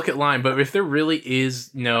such a delicate line, but if there really is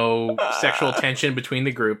no sexual tension between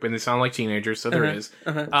the group, and they sound like teenagers, so there is.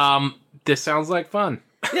 This sounds like fun.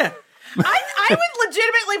 Yeah. I would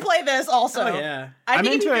legitimately play this also. Oh, yeah. I I'm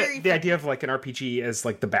think it'd into be very the fun. idea of like an RPG as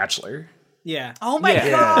like The Bachelor. Yeah. Oh my Yeah.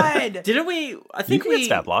 god. Didn't we? I You think can get we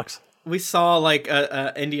stat blocks. we saw like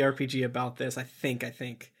a indie RPG about this. I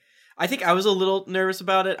think I was a little nervous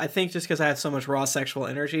about it. I think just because I have so much raw sexual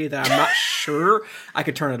energy that I'm not sure I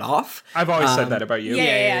could turn it off. I've always said that about you.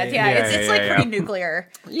 Yeah. It's like pretty nuclear.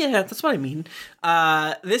 Yeah, that's what I mean.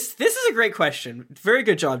 This is a great question. Very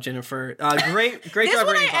good job, Jennifer. Great This job.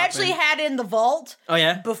 one I bringing it up, actually man. had in the vault Oh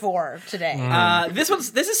yeah. before today. This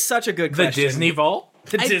is such a good The question. Disney Vault.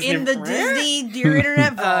 The In the Disney Dear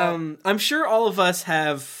Internet vault. I'm sure all of us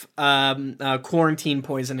have quarantine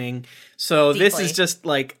poisoning, so this Deeply. is just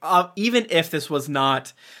like even if this was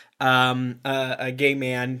not a gay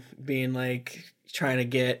man being like trying to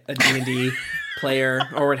get a D&D player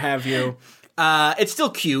or what have you. It's still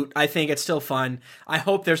cute. I think it's still fun. I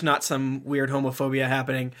hope there's not some weird homophobia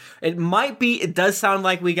happening. It might be. It does sound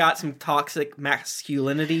like we got some toxic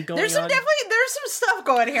masculinity going There's on. some stuff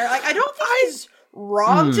going here. Like I don't think he's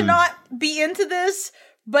wrong to not be into this,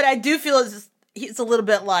 but I do feel it's a little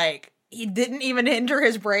bit like he didn't even enter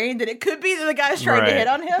his brain that it could be that the guy's trying to Right. hit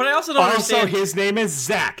on him. But I also don't Also, understand. his name is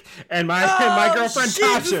Zach, and my girlfriend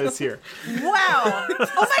Jesus. Tasha is here. Wow.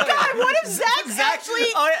 Oh my god, what if Zach actually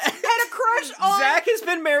had a crush on Zach has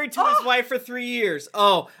been married to his wife for 3 years.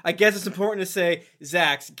 Oh, I guess it's important to say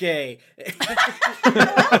Zach's gay.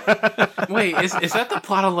 Wait, is that the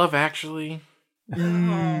plot of Love Actually?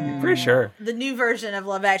 Pretty sure. the new version of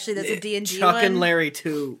Love Actually that's a D&D Chuck one? and Larry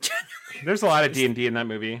too. There's a lot of D&D in that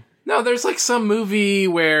movie. No, there's like some movie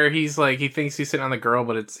where he's like he thinks he's sitting on the girl,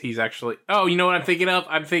 but he's actually. Oh, you know what I'm thinking of?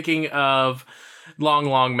 I'm thinking of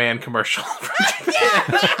Long Man commercial.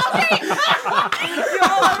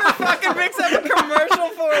 Fucking mix up a commercial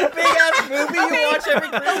for a big ass movie you watch every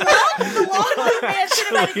Christmas. The Long Man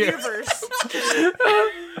Cinematic Universe.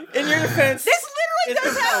 In your defense, This literally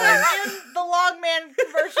does happen in the Long Man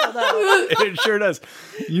commercial, though. It sure does.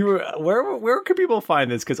 Where can people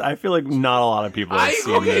find this? Because I feel like not a lot of people have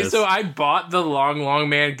seen this. So I bought the Long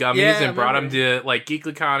Man gummies Yeah, I and brought them remember. to like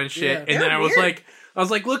GeeklyCon and shit. Yeah. And then They're I was weird.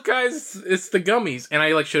 like, look, guys, it's the gummies. And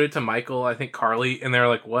I like showed it to Michael, I think Carly, and they were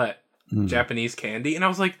like, what? Japanese candy? And I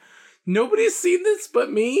was like, nobody's seen this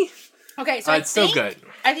but me. Okay, so I It's so think, good.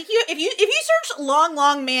 I think if you search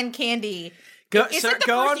Long Man Candy, go, It's like the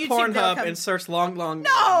go first on YouTube that'll Pornhub come- and search long.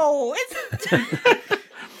 no, it's. I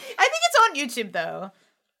think it's on YouTube though.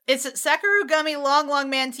 It's Sakaru Gummy Long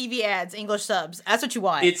Man TV ads, English subs. That's what you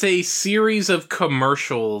want. It's a series of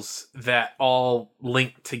commercials that all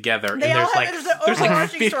link together. They and all there's have- like there's an there's like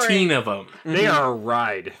overarching 15 story. of them. They are a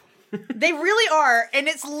ride. They really are, and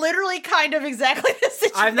it's literally kind of exactly the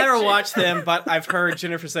situation. I've never watched them, but I've heard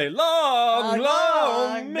Jennifer say long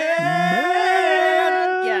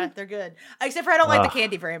man. Yeah, they're good. Except for I don't like the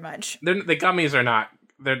candy very much. The gummies are not.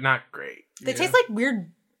 They're not great. They taste like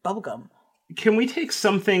weird bubblegum. Can we take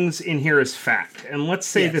some things in here as fact? And let's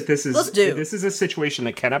say Yes. that this Let's do. is a situation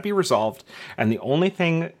that cannot be resolved, and the only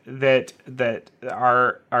thing that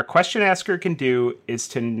our question asker can do is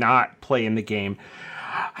to not play in the game.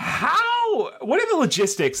 What are the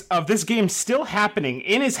logistics of this game still happening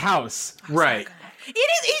in his house? Right. It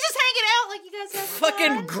is. He's just hanging out like you guys have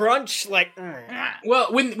Fucking grunch like.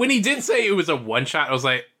 Well, when he did say it was a one shot, I was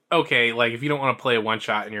like, okay, like if you don't want to play a one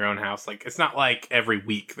shot in your own house, like it's not like every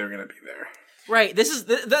week they're gonna be there. Right. That's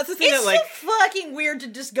the thing It's that like so fucking weird to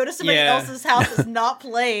just go to somebody else's house that's not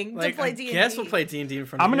playing to play D&D. Guess we'll play D&D in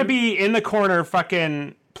front of I'm gonna be in the corner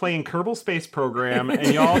fucking playing Kerbal Space Program,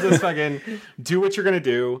 and y'all just fucking do what you're gonna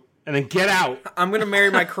do, and then get out. I'm gonna marry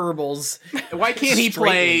my Kerbals. Why can't he Straight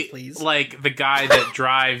play in, please. like the guy that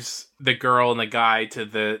drives the girl and the guy to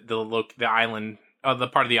the island, the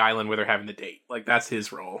part of the island where they're having the date? Like that's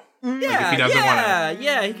his role. Yeah, if he doesn't wanna-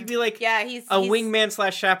 yeah, he could be like he's a wingman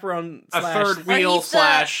 / chaperone A / third wheel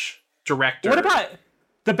 / director. What about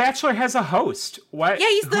The Bachelor has a host? What? Yeah,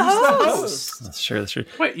 he's the Who's host. That's true. That's true.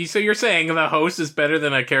 Wait, so you're saying the host is better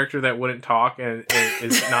than a character that wouldn't talk and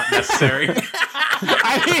is not necessary?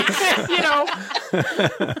 I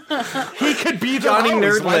mean, he could be the Johnny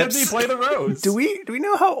host. Why Nerdlips. didn't he play the host? Do we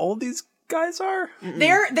know how old these guys are?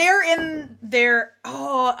 They're in their.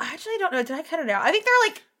 Oh, I actually don't know. Did I cut it out? I think they're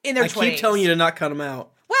like in their 20s. I keep telling you to not cut them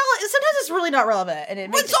out. Well, sometimes it's really not relevant, and it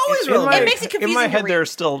makes It's always relevant. It makes it confusing. In my to head, read. they're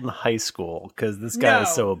still in high school because this guy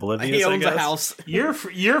is so oblivious. He I owns guess. a house. You're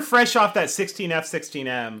fresh off that 16F,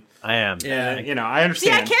 16M. I am. Yeah. You know, I See,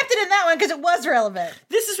 understand. I kept it in that one because it was relevant.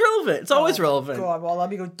 This is relevant. It's always relevant. God, well, let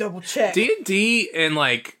me go double check. D&D and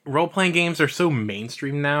like role playing games are so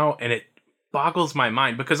mainstream now, and it boggles my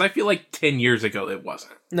mind because I feel like 10 years ago it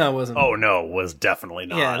wasn't. No, it wasn't. Oh no, was definitely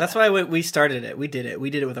not. Yeah, that's why we started it. We did it. We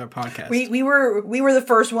did it with our podcast. We were the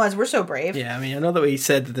first ones. We're so brave. Yeah, I mean, I know that we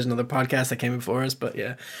said that there's another podcast that came before us, but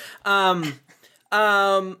yeah. All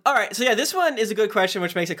right, so yeah, this one is a good question,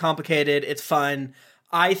 which makes it complicated. It's fun.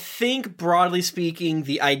 I think, broadly speaking,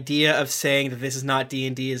 the idea of saying that this is not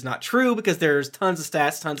D&D is not true because there's tons of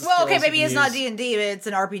stats, tons of Well, okay, skills maybe you it's can not use. D&D, but it's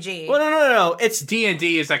an RPG. Well, no. It's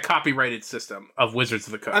D&D is a copyrighted system of Wizards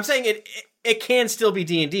of the Coast. I'm saying it can still be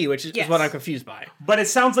D&D, which is Yes. what I'm confused by. But it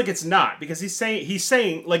sounds like it's not because he's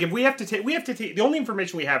saying like if we have to take the only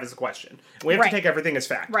information we have is a question. We have Right. to take everything as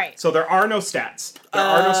fact. Right. So there are no stats. There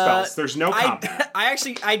are no spells. There's no combat.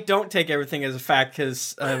 I don't take everything as a fact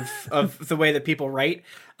because of the way that people write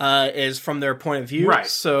is from their point of view. Right.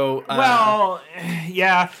 So Well,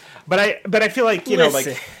 yeah, but I feel like you know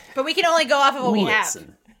listen. like But we can only go off of what we have.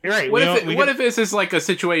 Listen. you're right. What if this is like a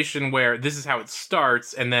situation where this is how it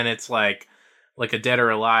starts, and then it's like a Dead or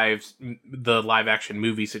Alive, the live action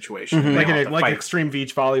movie situation, They all have to fight. Extreme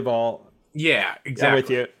Beach Volleyball? Yeah, I'm exactly. with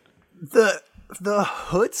you. The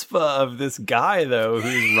chutzpah of this guy though,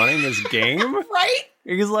 who's running this game. Right?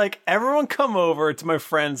 He's like, everyone come over to my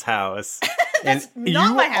friend's house. And not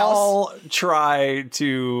you my house. all try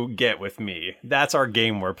to get with me. That's our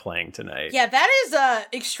game we're playing tonight. Yeah, that is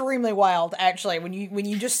extremely wild, actually, when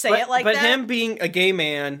you just say it like but that. him being a gay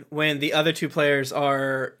man when the other two players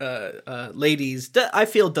are ladies, I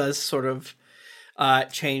feel does sort of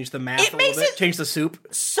change the math It a makes little bit, it- change the soup.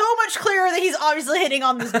 So much clearer that he's obviously hitting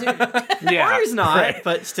on this dude. Yeah, Or he's not, Right.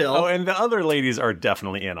 but still. Oh, and the other ladies are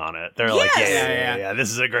definitely in on it. They're like, Yes. yeah,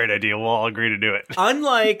 this is a great idea. We'll all agree to do it.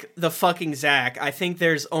 Unlike the fucking Zach, I think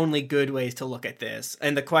there's only good ways to look at this.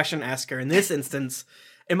 And the question asker in this instance,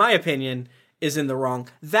 in my opinion, is in the wrong.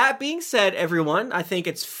 That being said, everyone, I think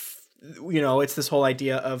it's this whole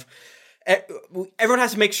idea of everyone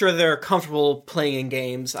has to make sure they're comfortable playing in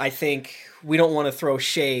games. I think we don't want to throw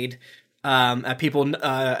shade at people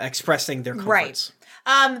expressing their comforts.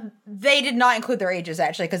 They did not include their ages,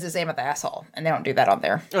 actually, because it's aim at the asshole, and they don't do that on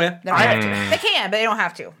there. Oh, yeah. They don't have to. They can, but they don't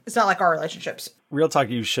have to. It's not like our relationships. Real talk,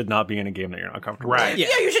 you should not be in a game that you're not comfortable right. with. Yeah.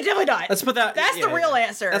 Yeah, you should definitely not. Let's put that. That's the real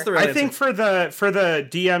answer. That's the real I answer. think for the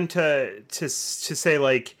DM to say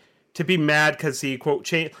like to be mad because he quote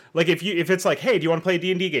change like if it's like, hey, do you want to play a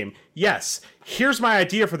D&D game? Yes. Here's my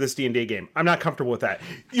idea for this D&D game. I'm not comfortable with that.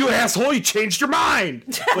 You asshole! You changed your mind.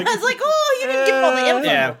 Like, It's like, oh, you didn't give him all the info.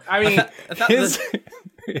 Yeah. I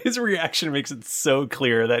mean, His reaction makes it so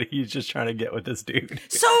clear that he's just trying to get with this dude.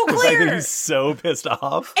 So Like, clear. he's so pissed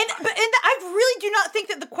off. And I really do not think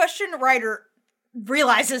that the question writer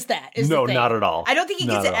realizes that. Is No, the thing. not at all. I don't think he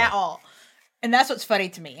Not gets it at at all. And that's what's funny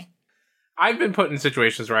to me. I've been put in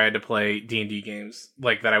situations where I had to play D&D games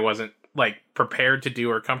like that I wasn't like prepared to do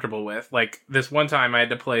or comfortable with. Like this one time I had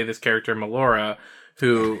to play this character Melora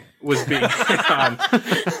who was being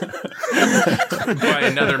by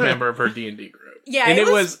another member of her D&D group. Yeah, and it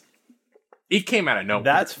was it came out of nowhere.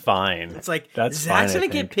 That's fine. It's like That's Zach's fine, I gonna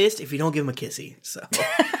get think. pissed if you don't give him a kissy. So,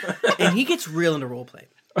 and he gets real into roleplay.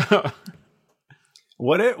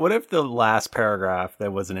 What if the last paragraph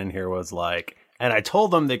that wasn't in here was like, And I told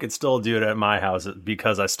them they could still do it at my house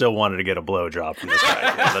because I still wanted to get a blowjob from this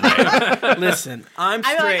guy the other night. Listen, I'm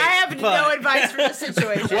straight. I'm like, I have but no advice for this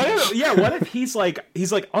situation. What if he's like,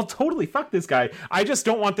 I'll totally fuck this guy. I just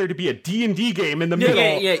don't want there to be a D&D game in the middle.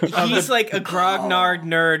 Yeah. He's like a grognard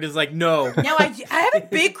nerd. Is like, no. Now I have a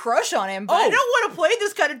big crush on him, but I don't want to play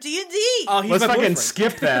this kind of D&D. Oh, he's Let's my fucking boyfriend.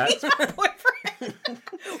 skip that. He's my boyfriend.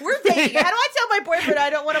 We're dating. How do I tell my boyfriend I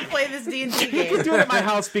don't want to play this D&D game? Do it at my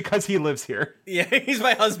house because he lives here. Yeah, he's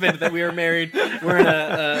my husband. That we are married. We're in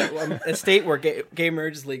a state where gay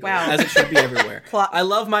marriage is legal, Wow. as it should be everywhere. I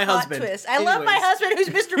love my Plot husband. twist. I love my husband who's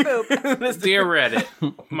Mr. Boop. Dear Reddit,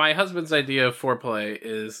 my husband's idea of foreplay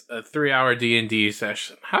is a 3-hour D&D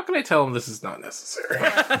session. How can I tell him this is not necessary?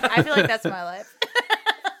 I feel like that's my life.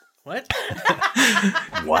 What?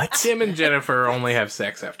 What? Tim and Jennifer only have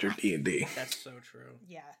sex after D&D. That's so true.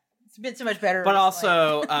 Yeah. It's been so much better. But recently.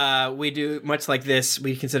 also, we do much like this.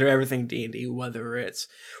 We consider everything D&D, whether it's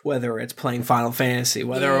playing Final Fantasy,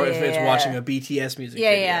 whether if it's watching a BTS music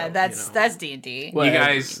video. Yeah, that's D&D. You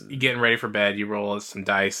guys getting ready for bed, you roll some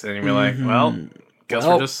dice, and you're like, well, guess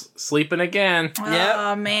we're just sleeping again.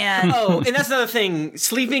 Oh, man. Oh, and that's another thing.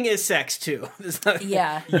 Sleeping is sex, too.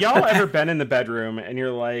 Yeah. Y'all ever been in the bedroom and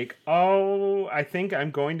you're like, oh, I think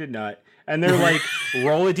I'm going to nut. And they're like,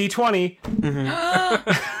 roll a d20.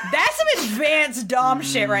 That's some advanced Dom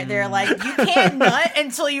shit right there. Like, you can't nut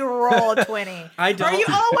until you roll a 20. I don't. Are you,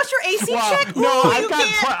 what's your AC check? No, Ooh, you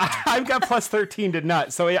I've got plus 13 to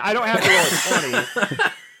nut, so I don't have to roll a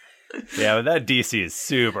 20. Yeah, but that DC is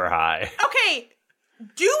super high. Okay.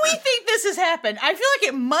 Do we think this has happened? I feel like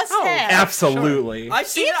it must have. Absolutely. I've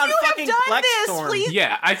seen If it on you have fucking done this, Blackstorm. please.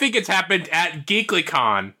 Yeah, I think it's happened at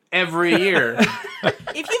GeeklyCon every year.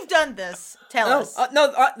 If you've done this, tell us.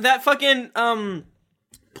 That fucking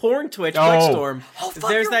porn Twitch, Oh. Blackstorm. fuck,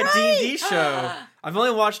 There's you're that right. D&D show. I've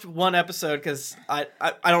only watched one episode because I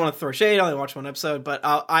don't want to throw shade. I only watched one episode, but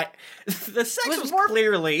the sex was more-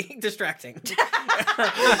 clearly distracting,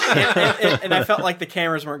 and I felt like the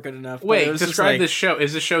cameras weren't good enough. But it Wait, was just describe like- this show.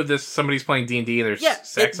 Is this show somebody's playing D&D and there's Yeah,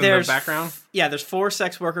 sex in the background? Yeah, there's 4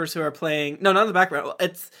 sex workers who are playing. No, not in the background.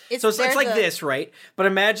 It's There's like a- this, right? But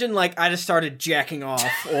imagine like I just started jacking off,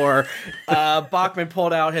 or Bachman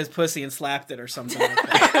pulled out his pussy and slapped it, or something like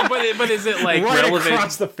that. but is it like right relevant?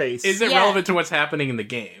 across the face. Is it Yeah. relevant to what's happening in the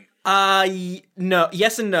game? No,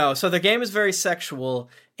 yes and no. So the game is very sexual,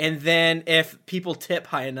 and then if people tip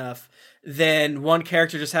high enough, then one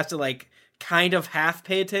character just has to like kind of half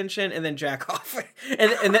pay attention and then jack off.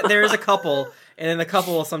 and there is a couple, and then the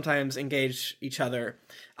couple will sometimes engage each other.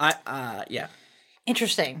 Yeah.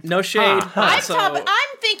 Interesting. No shade.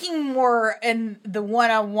 I'm thinking more in the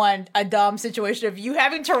one-on-one a Dom situation of you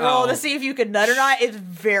having to roll to see if you can nut or not is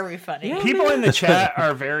very funny. People in the chat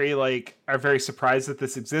are very surprised that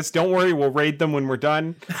this exists. Don't worry, we'll raid them when we're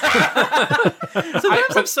done.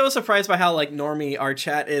 Sometimes I'm so surprised by how like normie our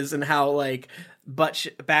chat is and how like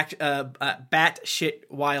bat shit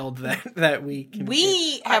wild that we can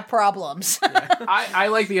We have problems. I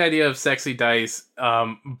like the idea of sexy dice,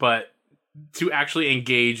 but to actually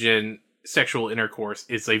engage in sexual intercourse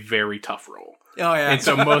is a very tough role. Oh yeah. And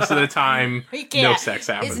so most of the time, You can't. no sex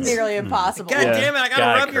happens. It's nearly impossible. God damn it, I gotta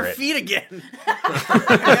Gotta rub your crit. feet again.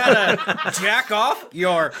 I gotta jack off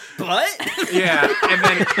your butt. Yeah, and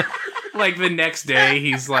then like the next day,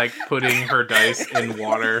 he's like putting her dice in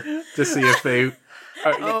water to see if they.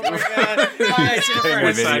 Oh my god. Why, Jennifer,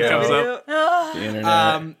 When sign comes up. The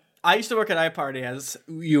internet. I used to work at iParty, as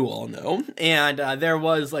you all know, and there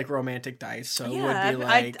was like romantic dice, so it would be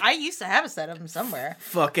like I used to have a set of them somewhere.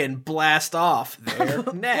 fucking blast off their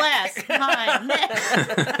neck. Blast my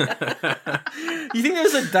neck. You think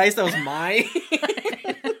there's a dice that was mine?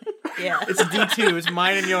 Yeah. It's a D2. It's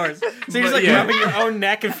mine and yours. So you're just like yeah. rubbing your own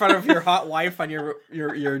neck in front of your hot wife on your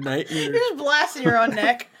night. You're just blasting your own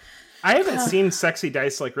neck. I haven't seen sexy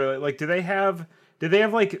dice like really like do they have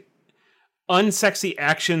like unsexy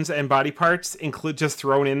actions and body parts include just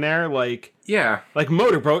thrown in there like Yeah.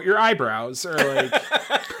 motorboat your eyebrows or like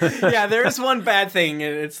Yeah, there's one bad thing,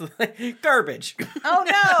 and it's like garbage. Oh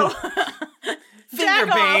no. Jack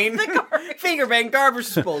off Fingerbang. the garbage. Fingerbang garbage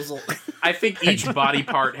disposal. I think each body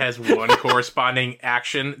part has one corresponding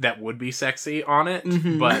action that would be sexy on it,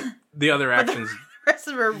 but the other actions Rest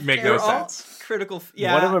of her make no terrible. sense. Critical.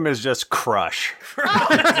 Yeah. One of them is just crush.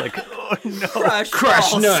 Like, oh no.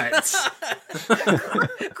 Crush nuts.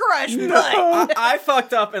 Crush butt. I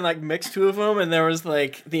fucked up and like mixed 2 of them, and there was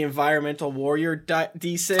like the environmental warrior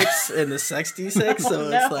D6 and the sex D6. So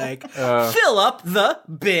it's like fill up the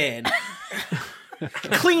bin.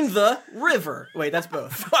 Clean the river. Wait, that's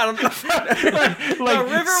both. I don't know. No,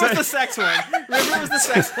 river was the sex one. River was the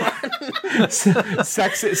sex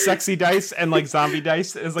one. Sexy dice and like zombie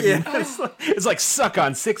dice is like it's like suck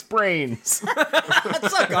on 6 brains.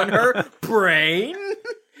 Suck on her brain.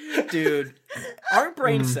 Dude, aren't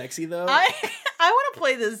brains sexy though? I want to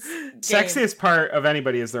play this game. Sexiest part of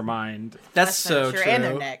anybody is their mind. That's so true. And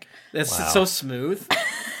their neck. That's so smooth.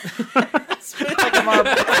 Smooth like a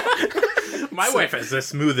marble. My wife has the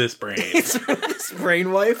smoothest brain.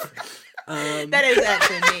 Brain wife. That is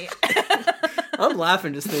actually me. I'm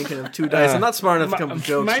laughing just thinking of 2 dice. I'm not smart enough to come up with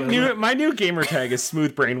jokes. My new gamer tag is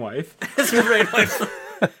smooth brain wife. Smooth brain wife.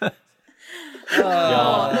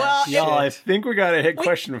 Y'all, I think we gotta hit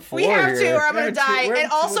question 4 We have to, here. or I'm gonna die. we're And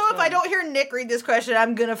too also, much if I don't hear Nick read this question,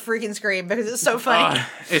 I'm gonna freaking scream because it's so funny.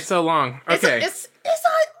 It's so long. Okay. It's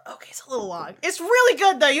not okay. It's a little long. It's really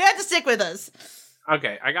good though. You have to stick with us.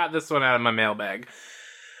 Okay, I got this one out of my mailbag.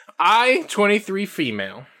 I, 23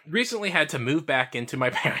 female, recently had to move back into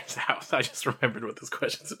my parents' house. I just remembered what this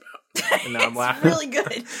question's about. And now I'm laughing. Really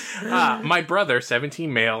good. My brother,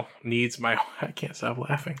 17 male, needs my... I can't stop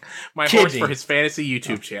laughing. My horse for his fantasy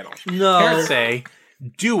YouTube channel. No. Parents say,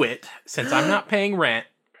 do it, since I'm not paying rent.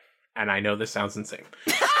 And I know this sounds insane.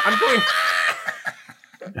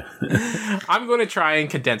 I'm going to try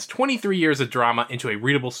and condense 23 years of drama into a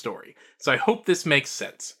readable story. So I hope this makes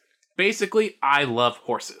sense. Basically, I love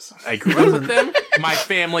horses. I grew up with them. My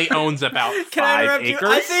family owns about 5 acres.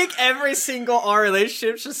 I think every single our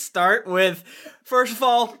relationship should start with, first of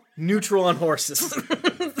all, neutral on horses.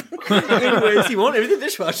 Anyways, he won't empty the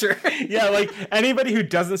dishwasher. Yeah, like anybody who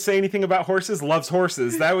doesn't say anything about horses loves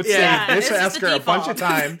horses. That would Yeah, save this it's asker the a bunch of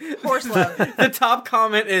default. time. Horse love. The top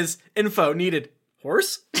comment is, info needed.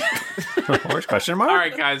 Horse? Horse question mark? All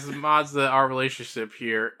right, guys, Mazda, our relationship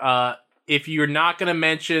here. If you're not going to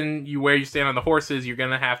mention where you stand on the horses, you're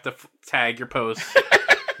going to have to tag your post.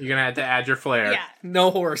 You're going to have to add your flair. Yeah,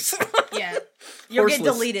 No horse. yeah. You'll get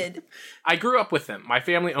Horseless. deleted. I grew up with them. My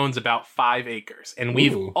family owns about 5 acres, and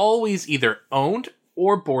we've always either owned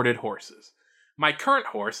or boarded horses. My current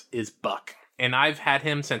horse is Buck, and I've had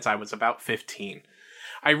him since I was about 15.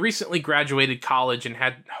 I recently graduated college and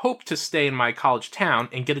had hoped to stay in my college town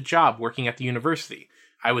and get a job working at the university.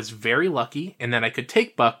 I was very lucky in that I could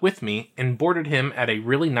take Buck with me and boarded him at a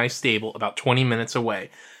really nice stable about 20 minutes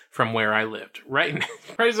away from where I lived. Right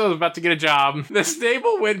as I was about to get a job, the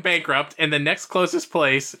stable went bankrupt and the next closest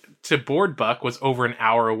place to board Buck was over an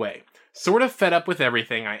hour away. Sort of fed up with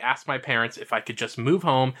everything, I asked my parents if I could just move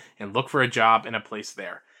home and look for a job and a place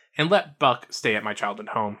there, and let Buck stay at my childhood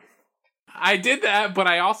home. I did that, but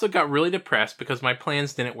I also got really depressed because my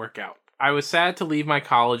plans didn't work out. I was sad to leave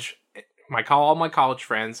all my college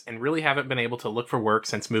friends, and really haven't been able to look for work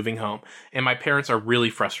since moving home, and my parents are really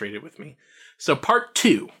frustrated with me. So part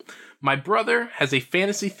 2. My brother has a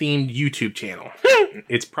fantasy-themed YouTube channel.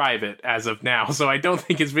 It's private as of now, so I don't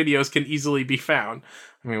think his videos can easily be found.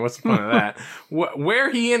 I mean, what's the point of that?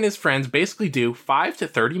 Where he and his friends basically do 5 to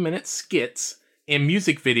 30-minute skits and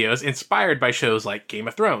music videos inspired by shows like Game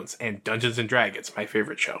of Thrones and Dungeons & Dragons, my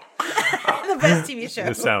favorite show. The best TV show.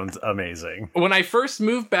 This sounds amazing. When I first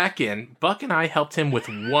moved back in, Buck and I helped him with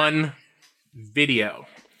one video.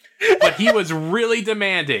 But he was really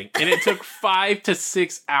demanding, and it took 5 to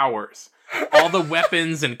 6 hours. All the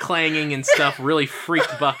weapons and clanging and stuff really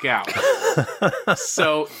freaked Buck out.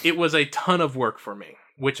 So it was a ton of work for me,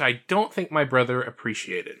 which I don't think my brother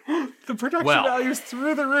appreciated. The production value's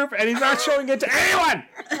through the roof, and he's not showing it to anyone.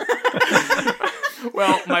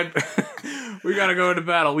 Well, we gotta go into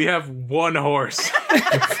battle. We have one horse.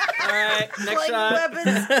 Alright, next Like shot.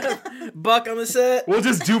 weapons. Buck on the set. We'll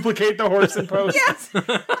just duplicate the horse in post. Yes.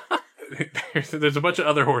 There's a bunch of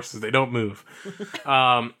other horses. They don't move.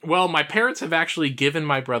 Well, my parents have actually given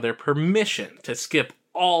my brother permission to skip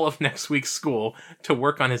all of next week's school to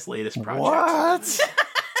work on his latest project. What? This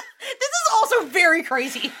is also very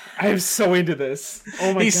crazy. I am so into this. Oh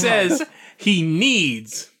my god. He says he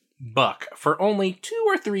needs Buck for only 2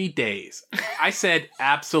 or 3 days. I said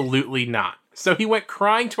absolutely not. So he went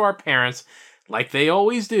crying to our parents, like they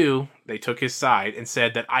always do. They took his side and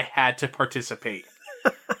said that I had to participate.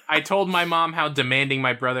 I told my mom how demanding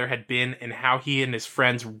my brother had been and how he and his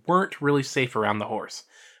friends weren't really safe around the horse.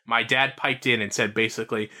 My dad piped in and said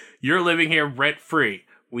basically, "You're living here rent free.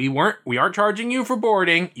 We aren't charging you for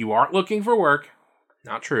boarding. You aren't looking for work."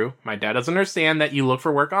 Not true. My dad doesn't understand that you look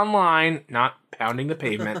for work online, not pounding the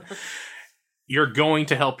pavement. You're going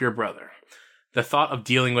to help your brother. The thought of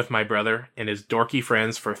dealing with my brother and his dorky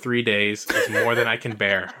friends for 3 days is more than I can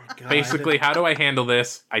bear. Basically, how do I handle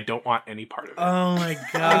this? I don't want any part of it. Oh my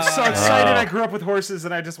god. I'm so excited. I grew up with horses,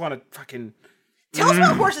 and I just want to fucking Tell us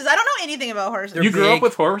about horses. I don't know anything about horses. You grew up big.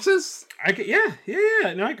 with horses? Yeah.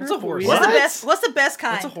 No, I grew What's a up horse? with- What's the best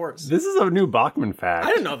kind? What's a horse? This is a new Bachman fact. I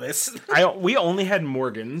didn't know this. We only had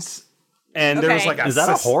Morgans, and there was Okay. like Is that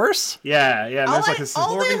a horse? Yeah. And all there's like a all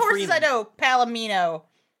the Morgan horses Freeman. I know: Palomino,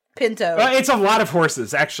 Pinto. It's a lot of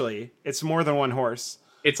horses, actually. It's more than one horse.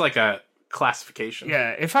 It's like a classification.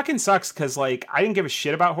 Yeah, it fucking sucks because like I didn't give a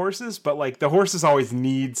shit about horses, but like the horses always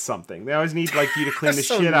need something. They always need like you to clean the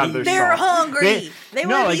So shit out of their They're salt. hungry. They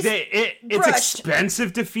no, wanna like be it's brushed.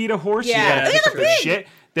 expensive to feed a horse. Yeah. You gotta Look pick at up the their pig. shit.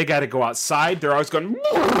 They got to go outside. They're always going.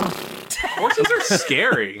 Horses are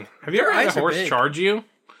scary. Have you Their ever had eyes a are horse big. charge you?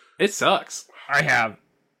 It sucks. I have.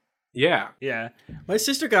 Yeah. Yeah. My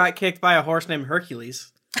sister got kicked by a horse named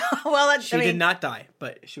Hercules. well, that, She did not die,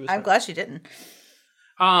 but she was. I'm glad she didn't.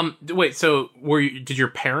 Wait, so did your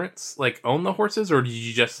parents like own the horses or did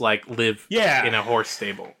you just like live Yeah. in a horse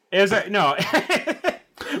stable? It was no.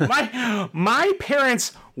 my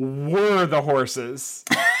parents were the horses.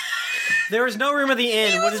 There was no room at the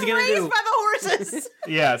inn. What is he gonna raised do? by the horses.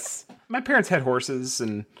 Yes. My parents had horses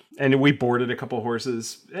and we boarded a couple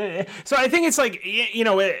horses. So I think it's like, you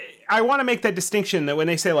know, I want to make that distinction that when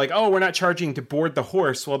they say like, oh, we're not charging to board the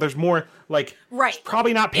horse. Well, there's more like, Right.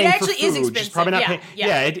 probably not paying for actually food. is Just expensive. probably not Yeah, paying. yeah.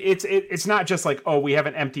 Yeah. It's not just like, oh, we have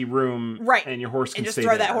an empty room. Right. And your horse can And just stay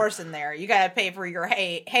throw there. that horse in there. You gotta pay for your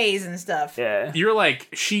hays and stuff. Yeah. You're like,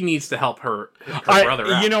 she needs to help her brother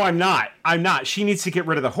out. You know, I'm not. She needs to get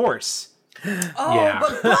rid of the horse. Oh, Yeah.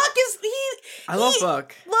 but Buck is I love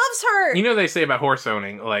Buck. loves her. You know they say about horse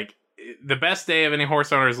owning, like the best day of any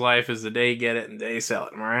horse owner's life is the day you get it and the day you sell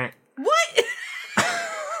it, am I right? What?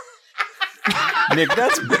 Nick,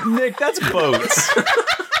 that's boats.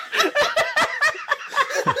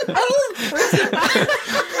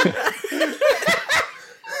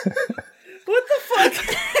 What the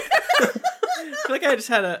fuck? I feel like I just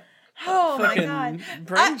had a Oh my fucking god.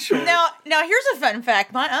 brain short. Now here's a fun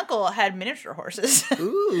fact. My uncle had miniature horses.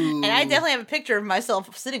 Ooh, And I definitely have a picture of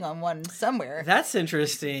myself sitting on one somewhere. that's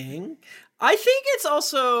interesting. I think it's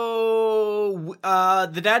also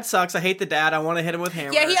the dad sucks. I hate the dad. I want to hit him with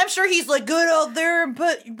hammer. Yeah, I'm sure he's like good out there and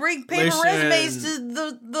bring paper Listen. resumes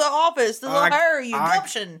to the office. They'll hire you.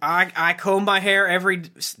 Gumption. I comb my hair every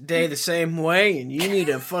day the same way, and you need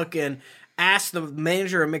to fucking ask the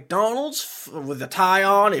manager of McDonald's with a tie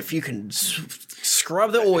on if you can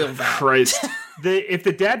scrub the oil valve. Christ. If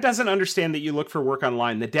the dad doesn't understand that you look for work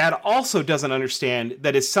online, the dad also doesn't understand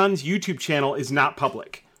that his son's YouTube channel is not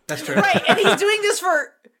public. That's true. Right, and he's doing this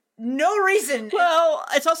for no reason. Well,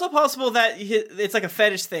 it's also possible that it's like a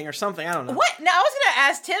fetish thing or something. I don't know. What? Now, I was going to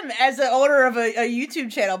ask Tim, as the owner of a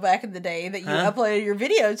YouTube channel back in the day that you uploaded your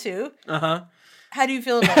video to, Uh-huh. how do you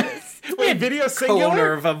feel about this? Wait, video Co-owner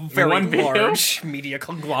singular? of a very One video? large media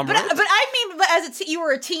conglomerate. But I mean, as you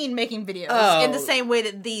were a teen making videos Oh. in the same way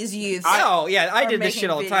that these youths. Oh, yeah, I are did this making shit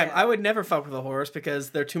all the time. video. I would never fuck with a horse because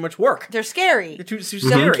they're too much work. They're scary. They're too They'll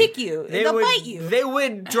scary. kick you. They'll would, bite you. They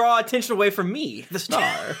would draw attention away from me, the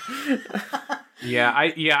star.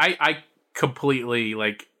 I completely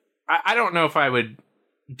like I don't know if I would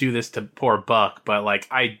do this to poor Buck, but like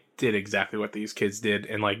I did exactly what these kids did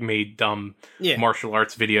and like made dumb Yeah. martial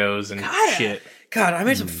arts videos and shit. God, I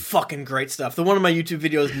made some fucking great stuff. The one of my YouTube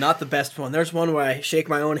videos, not the best one. There's one where I shake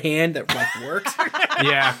my own hand that like works.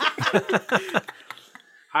 Yeah.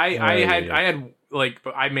 I had like,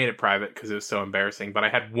 but I made it private because it was so embarrassing. But I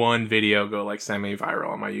had one video go like semi-viral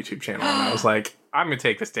on my YouTube channel, and I was like, I'm gonna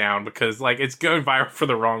take this down because like it's going viral for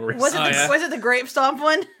the wrong reason. Was it the grape stomp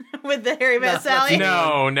one with the Harry Met Sally?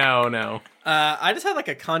 No. I just had like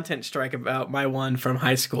a content strike about my one from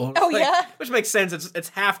high school. Oh, Like, yeah? which makes sense. It's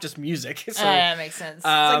half just music. So. That makes sense. It's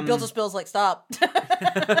like Bill to Spill's like, stop.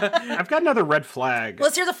 I've got another red flag.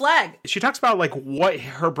 Let's hear the flag. She talks about like what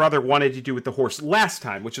her brother wanted to do with the horse last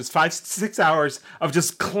time, which was 5-6 hours of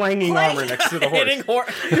just clanging armor next to the horse.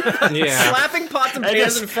 Hitting Yeah. slapping pots and I pans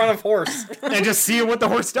just- in front of horse. and just seeing what the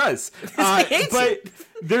horse does. hates But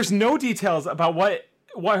there's no details about what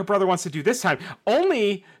her brother wants to do this time.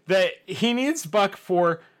 Only that he needs Buck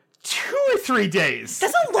for 2 or 3 days.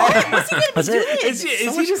 That's a lot. What's he gonna be doing? Is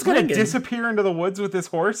he just going to disappear into the woods with this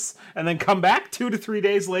horse and then come back 2 to 3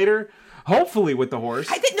 days later, hopefully with the horse?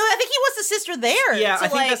 I think he wants the sister there Yeah, to I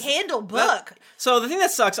think like that's- handle Buck. So the thing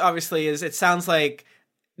that sucks, obviously, is it sounds like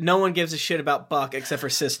no one gives a shit about Buck except for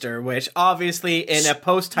Sister, which obviously in a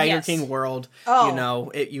post-Tiger Yes. King world, Oh. you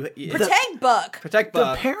know, Protect Buck. protect The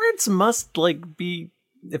Buck. parents must like be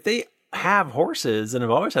if they have horses and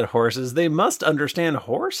have always had horses, they must understand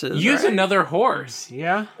horses. Use right? another horse.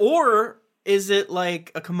 Yeah. Or is it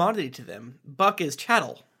like a commodity to them? Buck is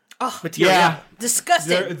chattel. material. Yeah.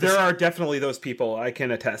 Disgusting. There are definitely those people. I can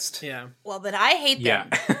attest. Yeah. Well, then I hate them.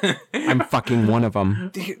 Yeah. I'm fucking one of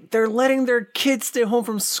them. They're letting their kids stay home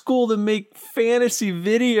from school to make fantasy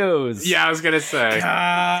videos. Yeah, I was gonna say.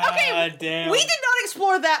 Okay, damn. we did not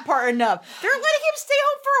explore that part enough. They're letting him stay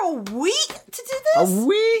home for a week to do A this?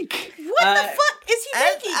 week. What the fuck is he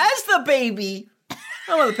making? As the baby,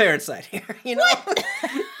 I'm on the parent side here. You know.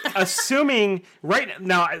 Assuming right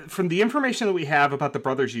now, from the information that we have about the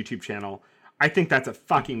brothers' YouTube channel, I think that's a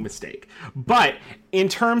fucking mistake. But in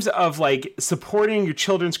terms of like supporting your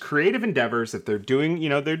children's creative endeavors, if they're doing,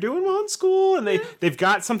 they're doing well in school and they've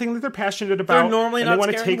got something that they're passionate about, normally and not they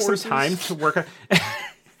want to scaring take horses. some time to work on.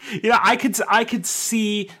 I could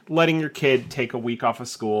see letting your kid take a week off of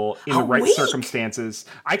school in the right week? circumstances.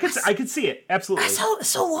 I could see it absolutely.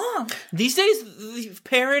 So long. These days, the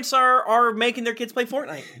parents are making their kids play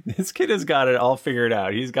Fortnite. This kid has got it all figured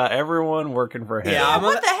out. He's got everyone working for him. Yeah.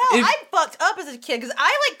 What the hell? I fucked up as a kid because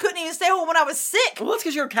I couldn't even stay home when I was sick. Well, that's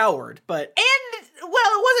because you're a coward. But And well,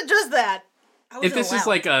 it wasn't just that. I If wasn't this is allowed.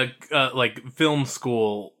 like a like film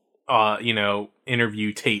school,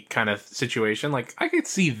 interview tape kind of situation, like I could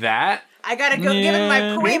see that. I gotta go give them my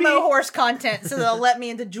Yeah, primo maybe. horse content so they'll let me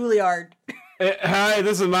into Juilliard. Hi,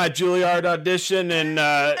 this is my Juilliard audition, and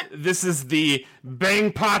this is the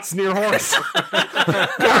Bang Pots Near Horse.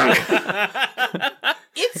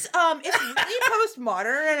 It's really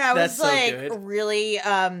postmodern, and I That's was so like good. really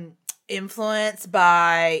influenced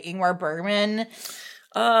by Ingmar Bergman.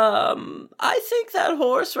 I think that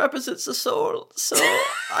horse represents the soul. So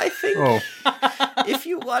I think if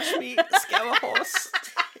you watch me scare a horse,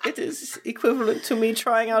 it is equivalent to me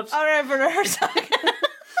trying out. I've never heard something.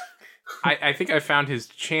 I think I found his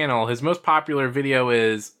channel. His most popular video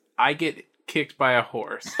is I get kicked by a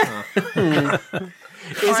horse.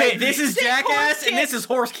 This is Jackass, and this is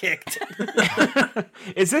Horse Kicked.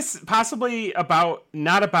 Is this possibly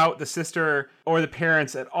not about the sister or the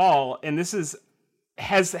parents at all? And this is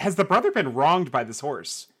has the brother been wronged by this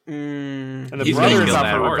horse? And the He's brother gonna is kill out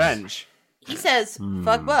that for horse. revenge. He says,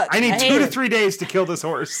 "Fuck Buck." I need hate 2 to him. 3 days to kill this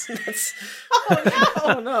horse.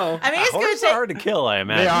 Oh no, I mean, it's gonna Horses take. are hard to kill, I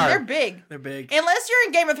imagine. They are. They're big. they're big. Unless you're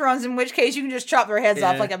in Game of Thrones, in which case you can just chop their heads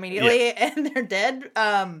off Yeah. like immediately and they're dead.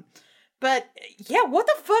 But yeah, what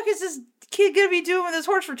the fuck is this kid gonna be doing with this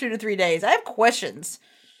horse for 2 to 3 days? I have questions.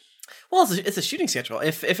 Well, it's a shooting schedule.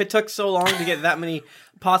 If it took so long to get that many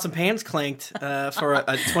pots and pans clanked for a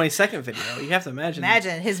 20-second video, you have to imagine.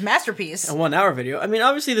 Imagine his masterpiece. A 1 hour video. I mean,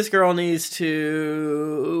 obviously, this girl needs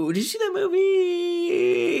to. Did you see that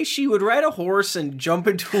movie? She would ride a horse and jump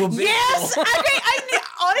into a big Yes, hole.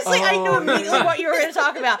 honestly, I knew immediately what you were going to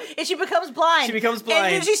talk about. And she becomes blind. She becomes and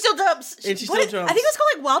blind. then she still jumps. And she What still is- jumps. I think it's called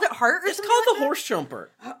like Wild at Heart or It's something. called like the that. horse jumper.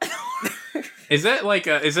 Is it like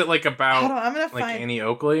about Hold on, I'm gonna like find. Annie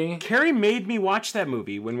Oakley? Carrie made me watch that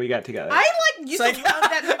movie when we got together. I used It's to like, love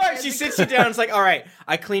that movie. all right, she sits you down. It's like, all right,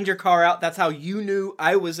 I cleaned your car out. That's how you knew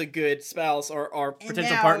I was a good spouse or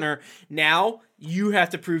potential now- partner. Now you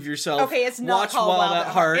have to prove yourself. Okay, it's not Watch called Wild at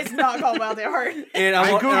Heart. It's not called Wild at Heart. And I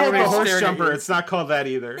want- googled everybody's the horse staring at jumper. you. It's not called that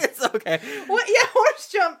either. It's okay. What? Yeah, horse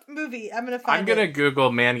jump movie. I'm gonna find. I'm gonna it.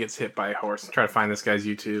 Google "man gets hit by a horse" and try to find this guy's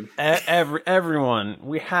YouTube. Everyone,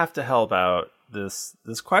 we have to help out this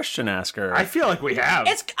question asker. I feel like we have.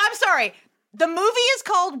 I'm sorry. The movie is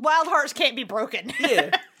called Wild Hearts Can't Be Broken.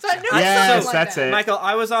 Yeah. So I knew it was Yes, something like that's that. it. Michael,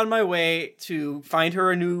 I was on my way to find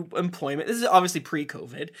her a new employment. This is obviously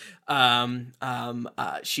pre-COVID.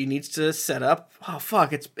 She needs to set up. Oh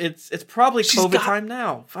fuck! It's probably COVID time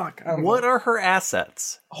now. Fuck. I don't What know. are her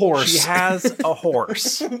assets? Horse. She has a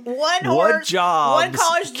horse. One What horse, jobs one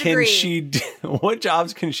college can degree. she do? What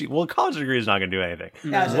jobs can she? Well, college degree is not going to do anything.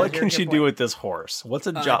 that's What a can good she point. do with this horse? What's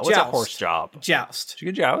a job? What's a joust. horse job? Joust? She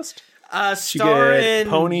could joust. She get in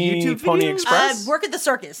Pony YouTube Pony videos? Express. Work at the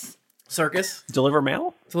circus. Circus. Deliver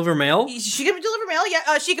mail. Deliver mail. She can deliver mail.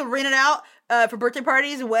 Yeah, she can rent it out for birthday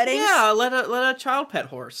parties and weddings. Yeah, let a child pet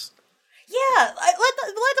horse. Yeah, let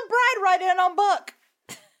the bride ride in on Buck.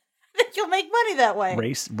 You'll make money that way.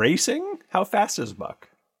 Racing. How fast is Buck?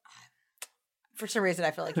 For some reason, I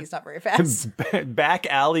feel like he's not very fast. Back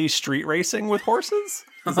alley street racing with horses. Is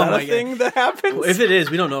Oh that my a God. thing that happens? If it is,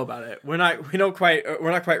 we don't know about it. We're not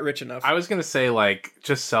quite rich enough. I was gonna say like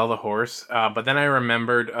just sell the horse, but then I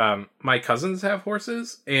remembered my cousins have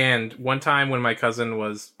horses, and one time when my cousin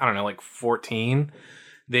was like 14,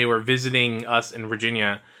 they were visiting us in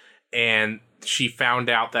Virginia, and she found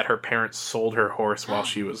out that her parents sold her horse while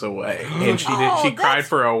she was away, and she cried that's-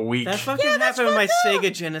 for a week. That fucking that's happened with my fucked up.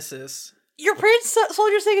 Sega Genesis. Your parents sold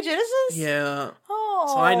your Sega Genesis? Yeah. Oh.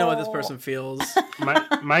 So I know what this person feels.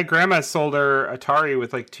 my grandma sold her Atari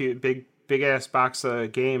with like two big big ass box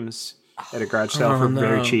of games at a garage sale for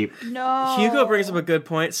very cheap. No. Hugo brings up a good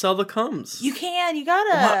point. Sell the cums. You can. You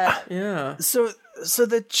gotta. Yeah. So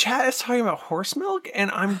the chat is talking about horse milk, and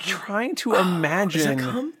I'm trying to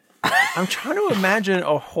imagine. I'm trying to imagine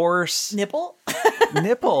a horse Nipple?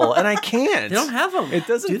 nipple, and I can't. They don't have them. It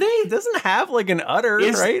doesn't. Do they? It doesn't have like an udder,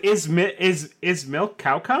 right? Is milk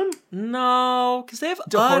cow cum? No, because they have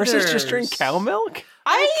Do horses just udders. drink cow milk?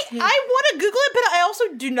 I want to Google it, but I also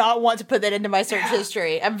do not want to put that into my search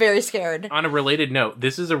history. I'm very scared. On a related note,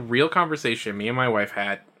 this is a real conversation me and my wife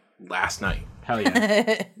had last night. Hell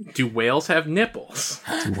yeah. Do whales have nipples?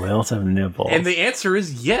 Do whales have nipples? And the answer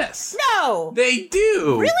is yes. No. They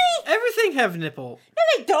do. Really? Everything have nipple. No,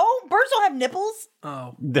 they don't. Birds don't have nipples.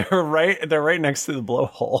 Oh. They're right next to the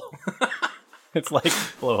blowhole. It's like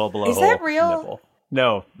blowhole. Is that real? Nipple.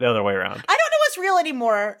 No, the other way around. I don't know what's real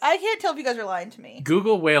anymore. I can't tell if you guys are lying to me.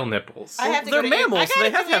 Google whale nipples. I have to they're go to mammals, I so gotta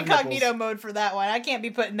they have go to to have incognito nipples. mode for that one. I can't be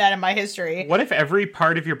putting that in my history. What if every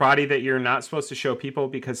part of your body that you're not supposed to show people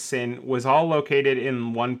because sin was all located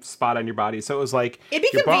in one spot on your body? So it was like It'd be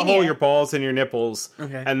your convenient. butthole, your balls, and your nipples,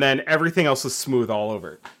 Okay. and then everything else was smooth all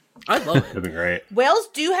over. I love it. That'd be great. Whales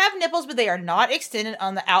do have nipples, but they are not extended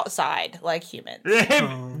on the outside like humans. They have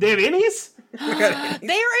innies? They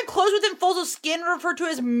are enclosed within folds of skin referred to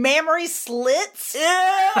as mammary slits.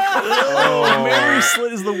 Oh, Mary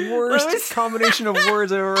Slit is the worst combination of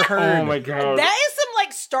words I've ever heard. Oh my god. That is some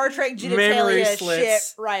like Star Trek Mammary genitalia slits. shit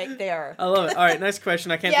right there. I love it. All right, nice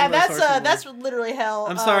question. I can't Yeah, think of my source anymore. that's literally hell.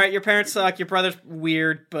 I'm sorry, your parents suck. Your brother's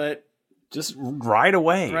weird, but Just ride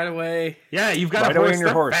away. right away. Yeah, you've got Ride a away horse. on your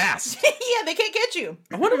They're horse. fast. Yeah, they can't get you.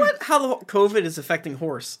 I wonder how the COVID is affecting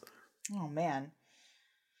horse. Oh man,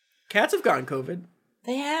 Cats have gotten COVID.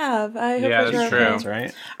 they have. I hope Yeah, those that's are true. okay. That's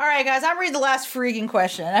right. All right, guys, I'm reading the last freaking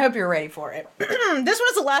question. I hope you're ready for it. This one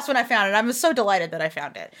is the last one I found, and I'm so delighted that I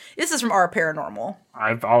found it. This is from Our Paranormal.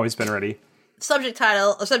 I've always been ready. Subject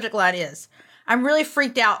line is, I'm really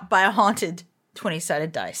freaked out by a haunted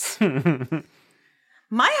 20-sided dice.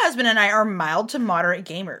 My husband and I are mild to moderate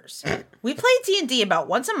gamers. We play D&D about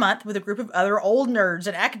once a month with a group of other old nerds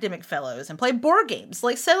and academic fellows and play board games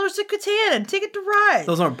like Settlers of Catan and Ticket to Ride.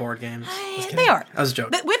 Those aren't board games. I was kidding. They are. I was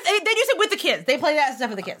joking. But they do it with the kids. They play that stuff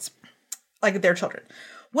with the kids. Like their children.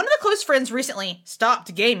 One of the close friends recently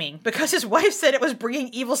stopped gaming because his wife said it was bringing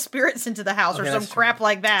evil spirits into the house or Okay, some that's crap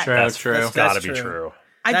like that. That's true. That's gotta That's be true. true.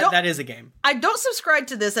 That is a game. I don't subscribe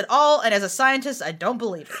to this at all, and as a scientist, I don't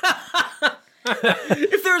believe it.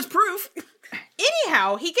 If there's proof.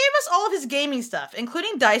 Anyhow, he gave us all of his gaming stuff,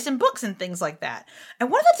 including dice and books and things like that. And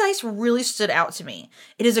one of the dice really stood out to me.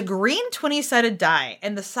 It is a green 20-sided die,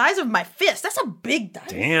 and the size of my fist. That's a big dice.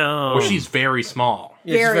 Damn. Well, she's very small.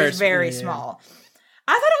 Yeah, Very, it's very yeah. small.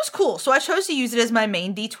 I thought it was cool, so I chose to use it as my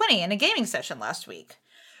main D20 in a gaming session last week.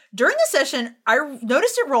 During the session, I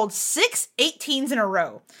noticed it rolled 6 18s in a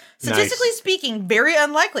row. Statistically Nice. speaking, very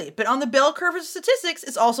unlikely, but on the bell curve of statistics,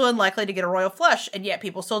 it's also unlikely to get a royal flush, and yet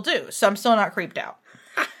people still do, so I'm still not creeped out.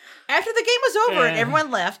 After the game was over and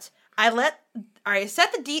everyone left, I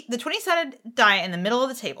set the 20-sided die in the middle of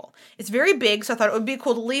the table. It's very big, so I thought it would be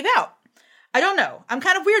cool to leave out. I don't know. I'm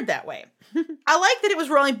kind of weird that way. I like that it was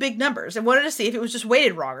rolling big numbers and wanted to see if it was just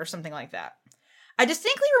weighted wrong or something like that. I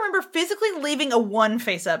distinctly remember physically leaving a 1